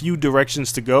themselves a few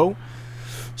directions to go.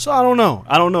 So I don't know.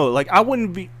 Like, I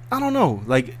don't know.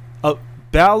 Like,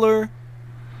 Balor,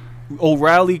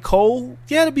 O'Reilly, Cole,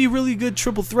 it'd be a really good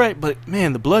triple threat. But,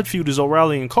 man, the blood feud is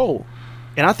O'Reilly and Cole.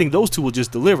 And I think those two will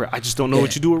just deliver. I just don't know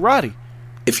what you do with Roddy.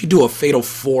 If you do a fatal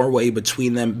 4-way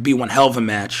between them, it'd be one hell of a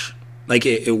match. Like,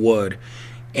 it would.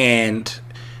 And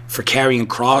for Karrion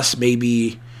Kross,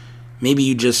 maybe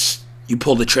you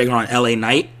pull the trigger on LA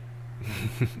Knight.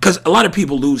 Because a lot of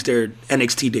people lose their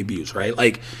NXT debuts, right?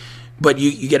 Like, but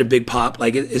you get a big pop.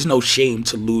 Like, it's no shame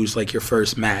to lose, like, your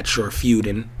first match or feud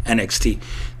in NXT.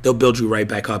 They'll build you right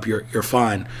back up. You're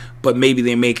fine. But maybe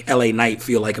they make LA Knight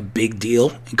feel like a big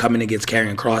deal and come in against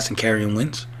Karrion Kross and Karrion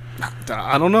wins.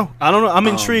 I don't know. I'm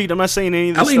intrigued. I'm not saying any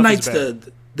of this LA stuff Knight's is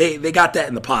bad. They got that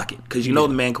in the pocket because the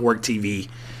man can work TV.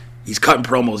 He's cutting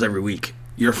promos every week.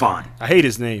 You're fine. I hate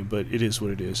his name, but it is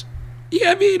what it is.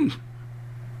 Yeah, I mean,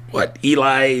 what,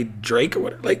 Eli Drake or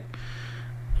what? Like,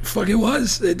 fuck, it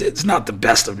was. It's not the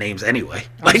best of names anyway.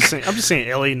 I'm just saying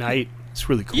LA Knight. It's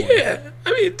really cool. Yeah,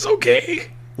 I mean, it's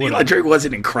okay. Eli Drake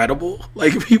wasn't incredible.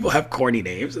 Like, people have corny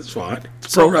names. It's fine.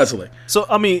 It's pro wrestling. So,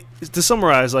 I mean, to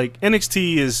summarize, like,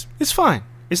 NXT it's fine.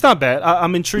 It's not bad.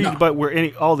 I'm intrigued by where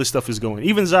all this stuff is going.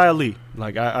 Even Xia Li.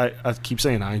 Like, I keep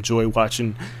saying, I enjoy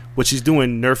watching what she's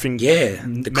doing, nerfing. Yeah,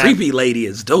 the creepy lady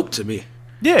is dope to me.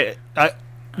 Yeah, I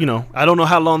don't know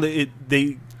how long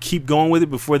they keep going with it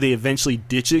before they eventually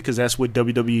ditch it, because that's what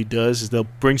WWE does, is they'll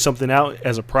bring something out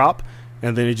as a prop,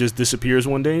 and then it just disappears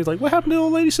one day. It's like, what happened to the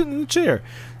old lady sitting in the chair?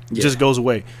 It just goes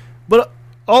away. But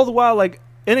all the while, like,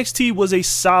 NXT was a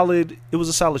solid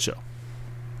show.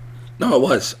 No, it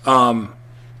was.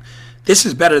 This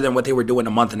is better than what they were doing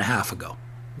a month and a half ago.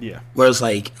 Yeah. Whereas,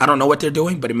 like, I don't know what they're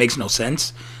doing, but it makes no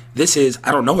sense. This is,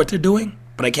 I don't know what they're doing,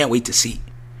 but I can't wait to see.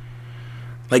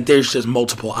 Like, there's just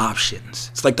multiple options.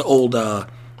 It's like the old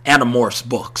Animorphs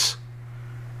books.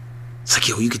 It's like,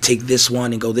 you could take this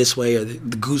one and go this way, or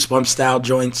the Goosebumps style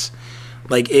joints.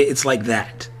 Like, it's like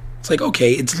that. It's like,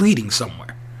 okay, it's leading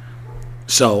somewhere.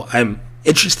 So I'm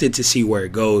interested to see where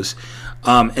it goes.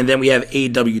 And then we have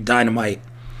AEW Dynamite.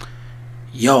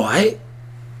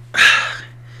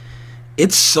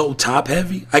 It's so top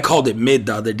heavy. I called it mid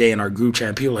the other day in our group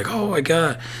chat. People were like, oh my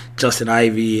God, Justin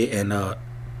Ivey and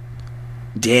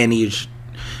Danny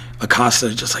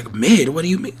Acosta just like, mid, what do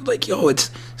you mean? Like,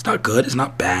 it's not good, it's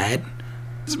not bad,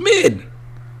 it's mid.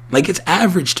 Like, it's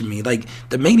average to me. Like,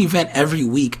 the main event every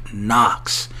week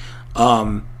knocks.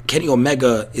 Kenny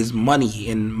Omega is money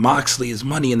and Moxley is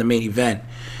money in the main event.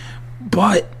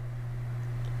 But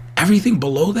everything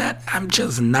below that, I'm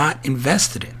just not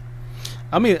invested in.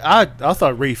 I mean, I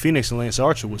thought Rey Fenix and Lance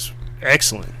Archer was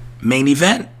excellent. Main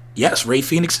event, yes. Rey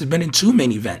Fenix has been in 2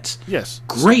 main events. Yes.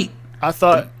 Great. I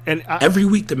thought, every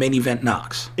week the main event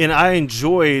knocks. And I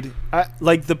enjoyed,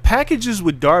 like the packages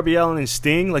with Darby Allin and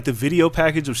Sting, like the video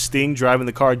package of Sting driving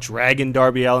the car, dragging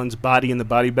Darby Allin's body in the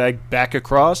body bag back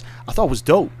across, I thought was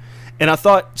dope. And I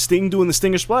thought Sting doing the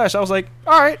Stinger Splash, I was like,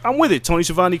 all right, I'm with it. Tony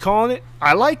Schiavone calling it,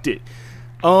 I liked it.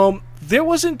 There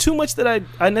wasn't too much that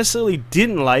I necessarily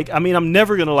didn't like. I mean, I'm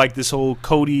never going to like this whole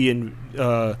Cody and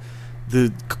the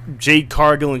Jade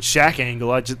Cargill and Shaq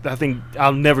angle. I think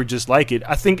I'll never just like it.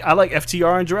 I think I like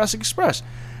FTR and Jurassic Express.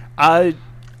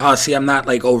 See, I'm not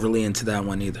like overly into that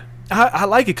one either. I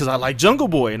like it because I like Jungle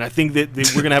Boy, and I think that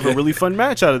we're gonna have a really fun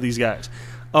match out of these guys.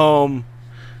 The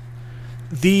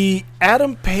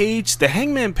Adam Page, the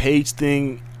Hangman Page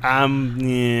thing,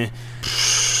 I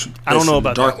don't know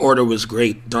about Dark that. Order was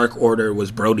great. Dark Order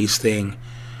was Brody's thing.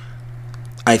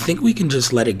 I think we can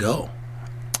just let it go.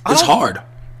 It's hard.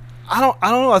 I don't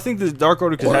know. I think the Dark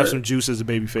Order could have some juice as a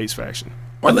babyface faction.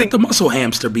 Or let the Muscle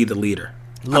Hamster be the leader.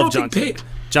 Love John Silver.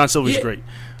 John Silver's great.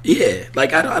 Yeah,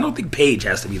 like I don't think Page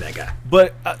has to be that guy.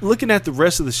 But looking at the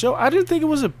rest of the show, I didn't think it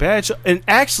was a bad show. And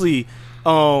actually,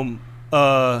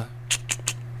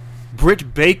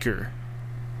 Britt Baker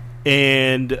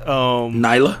and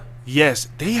Nyla? Yes,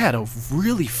 they had a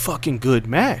really fucking good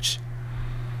match.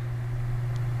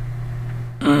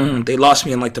 They lost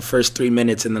me in like the first 3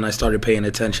 minutes, and then I started paying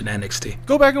attention to NXT.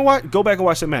 Go back and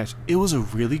watch that match. It was a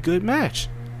really good match.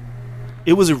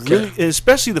 It was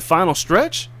especially the final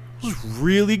stretch, it was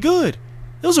really good.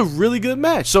 It was a really good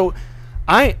match. So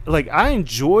I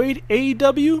enjoyed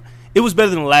AEW. It was better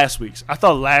than last week's. I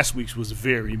thought last week's was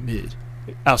very mid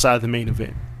outside of the main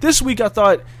event. This week I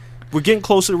thought we're getting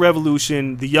closer to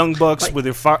Revolution. The Young Bucks with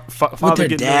their father with their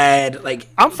getting dad, like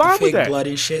I'm fine the with fake that. blood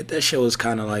and shit. That shit was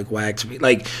kind of like whack to me.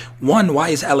 Like, one, why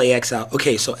is LAX out?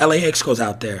 Okay, so LAX goes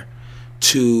out there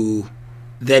to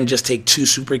then just take 2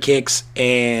 super kicks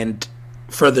and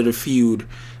further the feud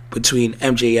between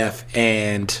MJF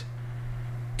and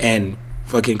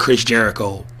fucking Chris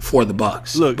Jericho for the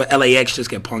Bucks. Look, but LAX just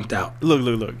get punked out.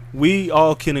 Look. We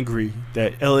all can agree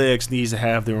that LAX needs to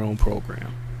have their own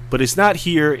program. But it's not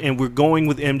here, and we're going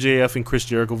with MJF and Chris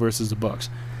Jericho versus the Bucks.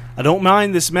 I don't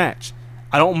mind this match.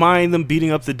 I don't mind them beating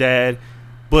up the dad,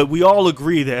 but we all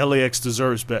agree that LAX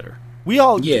deserves better. We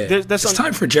all it's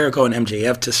time for Jericho and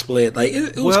MJF to split. Like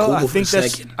it was cool for a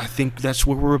second. I think that's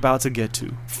what we're about to get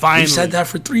to. Finally, you said that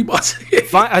for 3 months.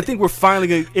 I think we're finally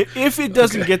gonna. If it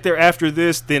doesn't get there after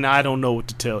this, then I don't know what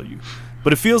to tell you.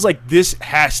 But it feels like this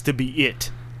has to be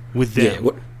it with them.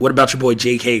 Yeah. What about your boy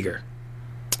Jake Hager?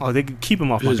 Oh, they could keep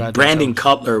him off my goddamn Brandon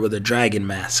Cutler with a dragon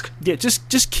mask. Yeah,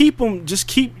 just keep him. Just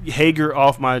keep Hager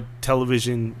off my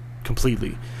television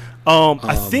completely.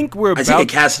 I think we're about. Isaiah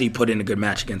Cassidy put in a good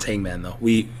match against Hangman, though.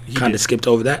 He kind of skipped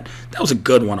over that. That was a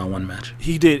good one-on-one match.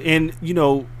 He did, and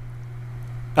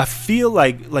I feel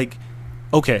like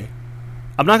okay,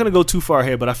 I'm not gonna go too far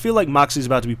ahead, but I feel like Moxley's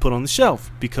about to be put on the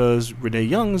shelf because Renee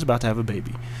Young is about to have a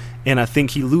baby, and I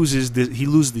think he loses the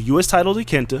U.S. title to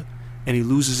Kenta. And he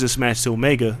loses this match to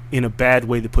Omega in a bad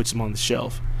way that puts him on the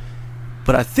shelf.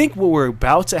 But I think what we're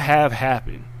about to have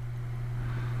happen,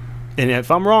 and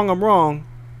if I'm wrong, I'm wrong,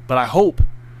 but I hope,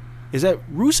 is that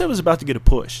Rusev is about to get a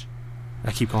push.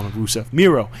 I keep calling him Rusev.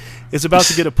 Miro is about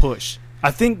to get a push.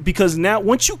 I think because now,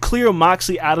 once you clear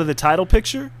Moxley out of the title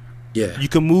picture, you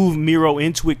can move Miro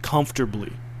into it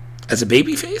comfortably. As a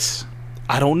babyface?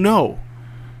 I don't know.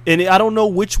 And I don't know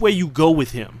which way you go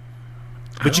with him.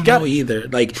 But I don't know either.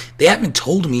 Like, they haven't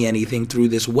told me anything through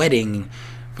this wedding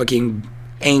fucking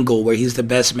angle where he's the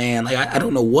best man. Like, I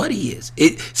don't know what he is.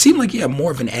 It seemed like he had more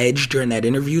of an edge during that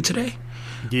interview today.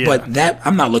 Yeah. But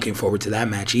I'm not looking forward to that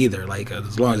match either. Like,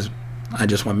 as long as I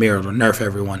just want Miro to nerf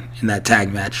everyone in that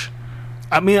tag match.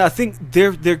 I mean, I think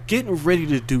they're getting ready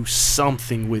to do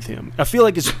something with him. I feel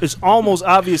like it's almost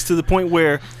obvious to the point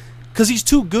where, because he's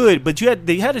too good, but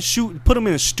they had to put him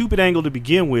in a stupid angle to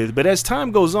begin with. But as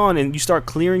time goes on and you start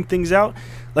clearing things out,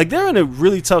 like they're in a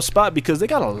really tough spot because they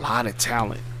got a lot of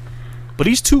talent. But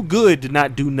he's too good to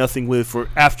not do nothing with for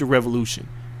after Revolution.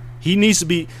 He needs to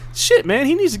be man.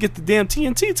 He needs to get the damn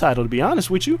TNT title. To be honest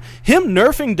with you, him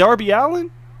nerfing Darby Allin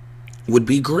would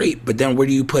be great. But then where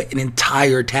do you put an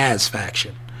entire Taz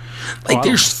faction? Like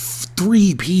there's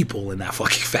 3 people in that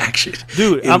fucking faction,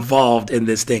 dude, involved in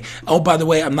this thing. Oh, by the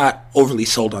way, I'm not overly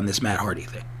sold on this Matt Hardy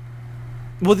thing.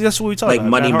 Well, that's what we talked about.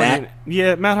 Like Money Matt?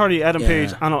 Yeah, Matt Hardy, Adam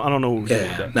Page. I don't know.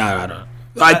 Yeah, no, I don't.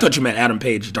 I thought you meant Adam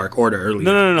Page, Dark Order earlier.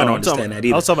 No. I don't understand that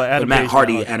either. I was talking about Adam Matt Page.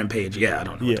 Hardy, Adam Page. Yeah, I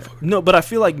don't know. Yeah. No, but I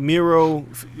feel like Miro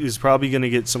is probably going to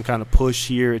get some kind of push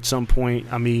here at some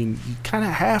point. I mean, you kind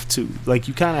of have to.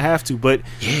 But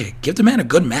yeah, give the man a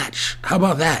good match. How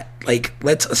about that? Like,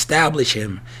 let's establish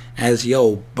him as,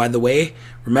 by the way,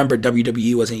 remember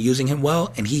WWE wasn't using him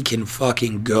well, and he can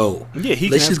fucking go. Yeah,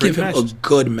 let's just give him a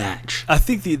good match. I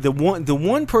think the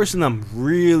one person I'm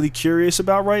really curious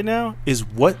about right now is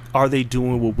what are they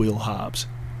doing with Will Hobbs?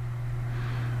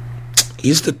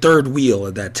 He's the third wheel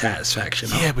of that Taz faction.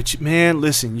 Yeah, but man,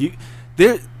 listen,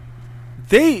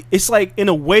 it's like in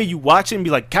a way you watch it and be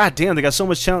like, God damn, they got so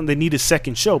much talent, they need a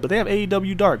second show. But they have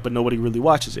AEW Dark, but nobody really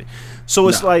watches it. So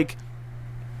it's like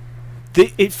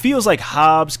it feels like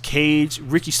Hobbs, Cage,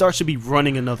 Ricky Starks should be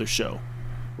running another show,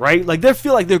 right? Like they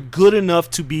feel like they're good enough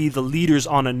to be the leaders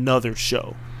on another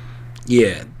show.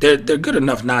 Yeah, they're good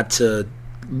enough not to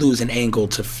lose an angle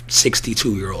to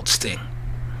 62-year-old Sting.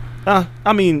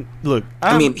 I mean, look.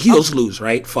 Heels lose,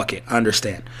 right? Fuck it, I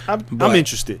understand. I'm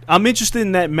interested. I'm interested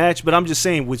in that match, but I'm just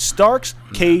saying with Starks,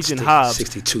 Cage, and Hobbs,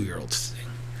 62-year-old Sting.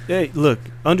 Hey, look,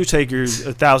 Undertaker's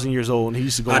 1,000 years old, and he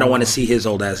used to go. I don't want to see his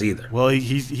old ass either. Well,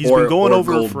 he's been going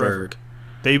over Goldberg. Forever.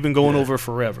 They've been going over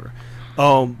forever.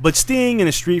 But Sting in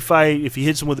a street fight, if he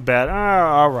hits him with a bat,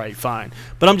 all right, fine.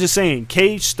 But I'm just saying,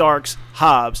 Cage, Starks,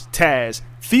 Hobbs, Taz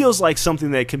feels like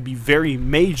something that can be very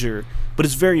major, but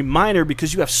it's very minor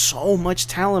because you have so much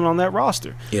talent on that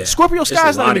roster. Yeah. Scorpio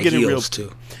Sky's not even getting real.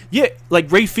 Too. Yeah,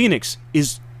 like Rey Fenix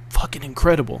is fucking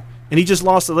incredible. And he just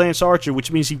lost to Lance Archer,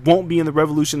 which means he won't be in the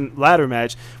Revolution ladder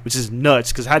match, which is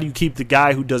nuts. Because how do you keep the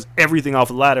guy who does everything off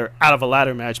a ladder out of a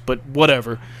ladder match? But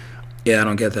whatever. Yeah, I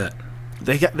don't get that.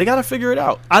 They got to figure it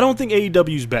out. I don't think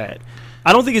AEW's bad.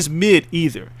 I don't think it's mid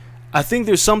either. I think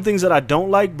there's some things that I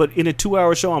don't like, but in a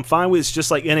 2-hour show I'm fine with. It's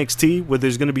just like NXT, where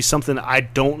there's going to be something I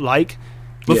don't like.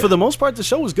 But for the most part, the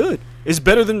show was good. It's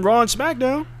better than Raw and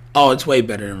SmackDown. Oh, it's way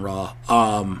better than Raw.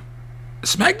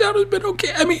 SmackDown has been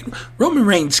okay. I mean, Roman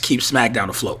Reigns keeps SmackDown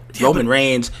afloat. Yeah, Roman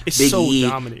Reigns, Big E,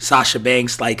 dominant. Sasha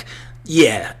Banks. Like,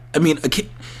 yeah. I mean,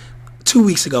 2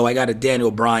 weeks ago, I got a Daniel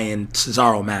Bryan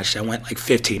Cesaro match that went like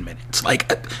 15 minutes.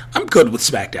 Like, I'm good with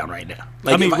SmackDown right now.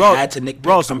 Like, I mean, if Raw, I had to nick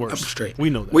Raw's the I'm worst. straight.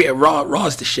 We know that.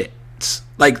 Raw's the shit. It's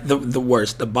like the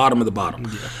worst, the bottom of the bottom.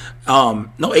 Yeah.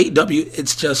 No, AEW,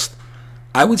 it's just,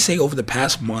 I would say over the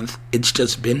past month, it's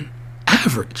just been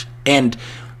average. And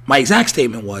my exact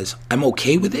statement was, I'm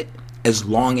okay with it as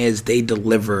long as they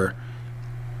deliver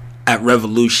at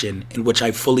Revolution, in which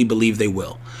I fully believe they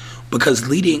will. Because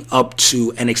leading up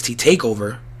to NXT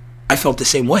TakeOver, I felt the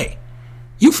same way.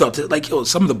 You felt it. Like,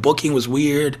 some of the booking was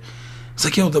weird. It's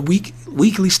like, the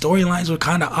weekly storylines were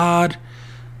kind of odd.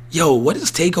 What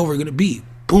is TakeOver going to be?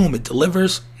 Boom, it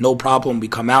delivers. No problem. We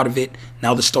come out of it.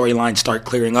 Now the storylines start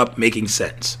clearing up, making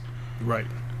sense. Right.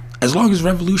 As long as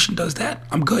Revolution does that,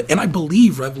 I'm good. And I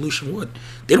believe Revolution would.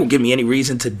 They don't give me any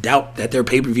reason to doubt that their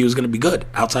pay-per-view is going to be good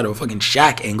outside of a fucking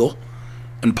Shaq angle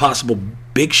and possible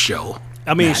Big Show.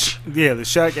 I mean, match. The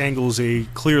Shaq angle is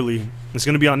clearly it's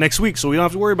going to be on next week, so we don't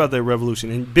have to worry about that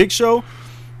Revolution. And Big Show,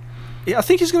 I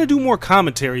think he's going to do more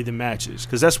commentary than matches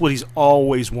because that's what he's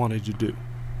always wanted to do.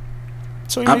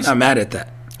 So I'm not mad at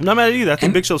that. I'm not mad at it either. I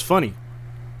think Big Show's funny.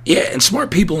 Yeah, and smart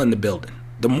people in the building.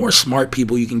 The more smart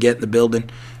people you can get in the building,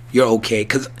 you're okay.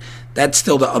 Because that's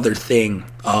still the other thing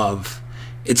of,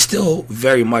 it's still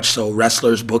very much so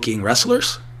wrestlers booking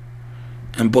wrestlers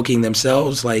and booking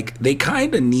themselves. Like, they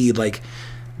kind of need, like,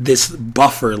 this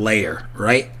buffer layer,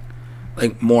 right?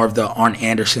 Like, more of the Arn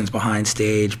Andersons behind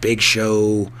stage, Big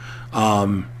Show,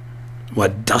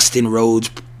 Dustin Rhodes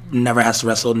never has to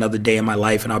wrestle another day in my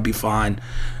life and I'll be fine.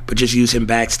 But just use him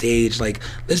backstage. Like,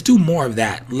 let's do more of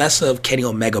that. Less of Kenny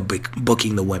Omega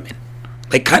booking the women.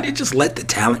 Like, kind of just let the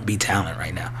talent be talent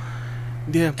right now.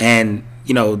 Yeah. And,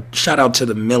 shout out to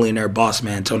the millionaire boss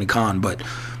man, Tony Khan. But,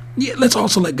 yeah, let's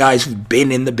also let guys who've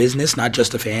been in the business, not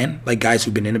just a fan, like guys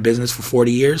who've been in the business for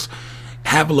 40 years,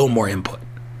 have a little more input.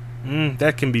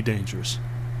 That can be dangerous.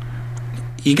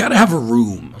 You got to have a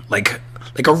room. Like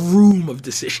a room of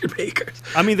decision makers.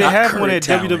 I mean, they have one at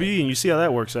WWE, and you see how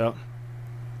that works out.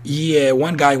 Yeah,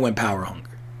 one guy went power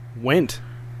hungry.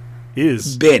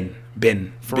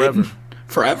 Been. Forever.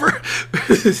 Forever?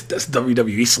 That's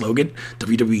WWE slogan.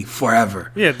 WWE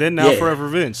forever. Yeah, then now forever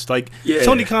Vince. Like,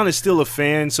 Tony Khan is still a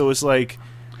fan, so it's like...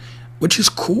 Which is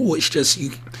cool. It's just,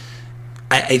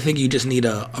 I think you just need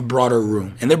a broader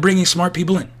room. And they're bringing smart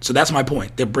people in. So that's my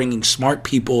point. They're bringing smart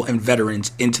people and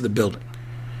veterans into the building.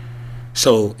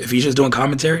 So if he's just doing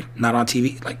commentary, not on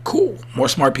TV, like, cool. More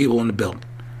smart people in the building.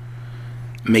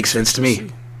 Makes sense to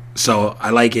me. So I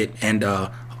like it. And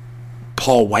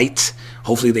Paul White.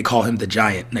 Hopefully they call him the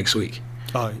Giant next week.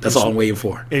 That's all I'm waiting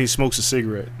for. And he smokes a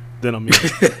cigarette. Then I'm in.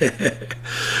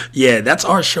 Yeah, that's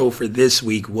our show for this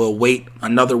week. We'll wait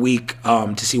another week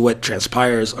to see what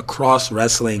transpires across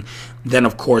wrestling. Then,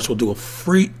 of course, we'll do a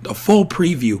full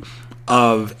preview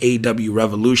of AEW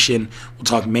Revolution. We'll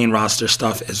talk main roster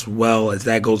stuff as well as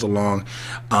that goes along.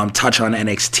 Touch on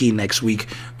NXT next week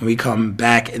when we come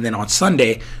back. And then on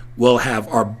Sunday, we'll have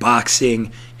our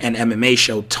boxing and MMA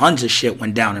show. Tons of shit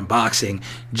went down in boxing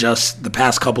just the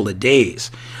past couple of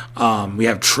days. We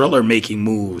have Triller making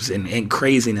moves and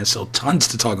craziness, so tons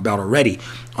to talk about already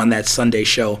on that Sunday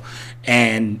show.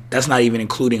 And that's not even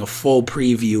including a full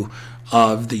preview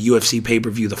of the UFC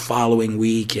pay-per-view the following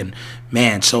week. And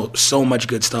man, so much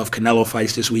good stuff. Canelo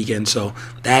fights this weekend, so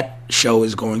that show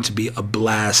is going to be a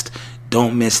blast.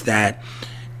 Don't miss that.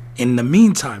 In the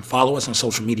meantime, follow us on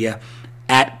social media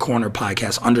at Corner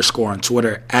Podcast _ on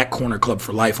Twitter, at Corner Club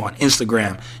for Life on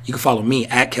Instagram. You can follow me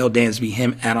at Kel Dansby,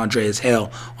 him at Andreas Hale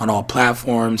on all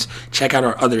platforms. Check out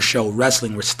our other show,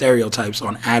 Wrestling with Stereotypes,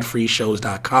 on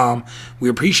adfreeshows.com. We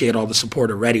appreciate all the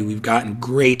support already. We've gotten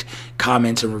great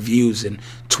comments and reviews, and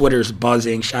Twitter's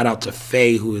buzzing. Shout out to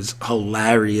Faye, who is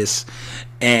hilarious.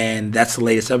 And that's the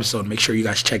latest episode. Make sure you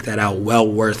guys check that out.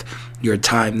 Well worth your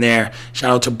time there. Shout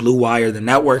out to Blue Wire, the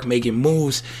network, making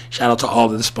moves. Shout out to all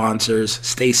of the sponsors.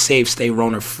 Stay safe, stay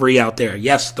Rona free out there.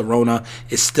 Yes, the Rona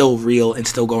is still real and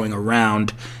still going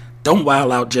around. Don't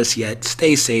wild out just yet.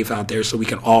 Stay safe out there so we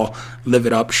can all live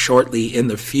it up shortly in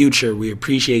the future. We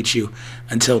appreciate you.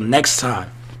 Until next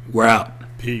time, we're out.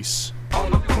 Peace.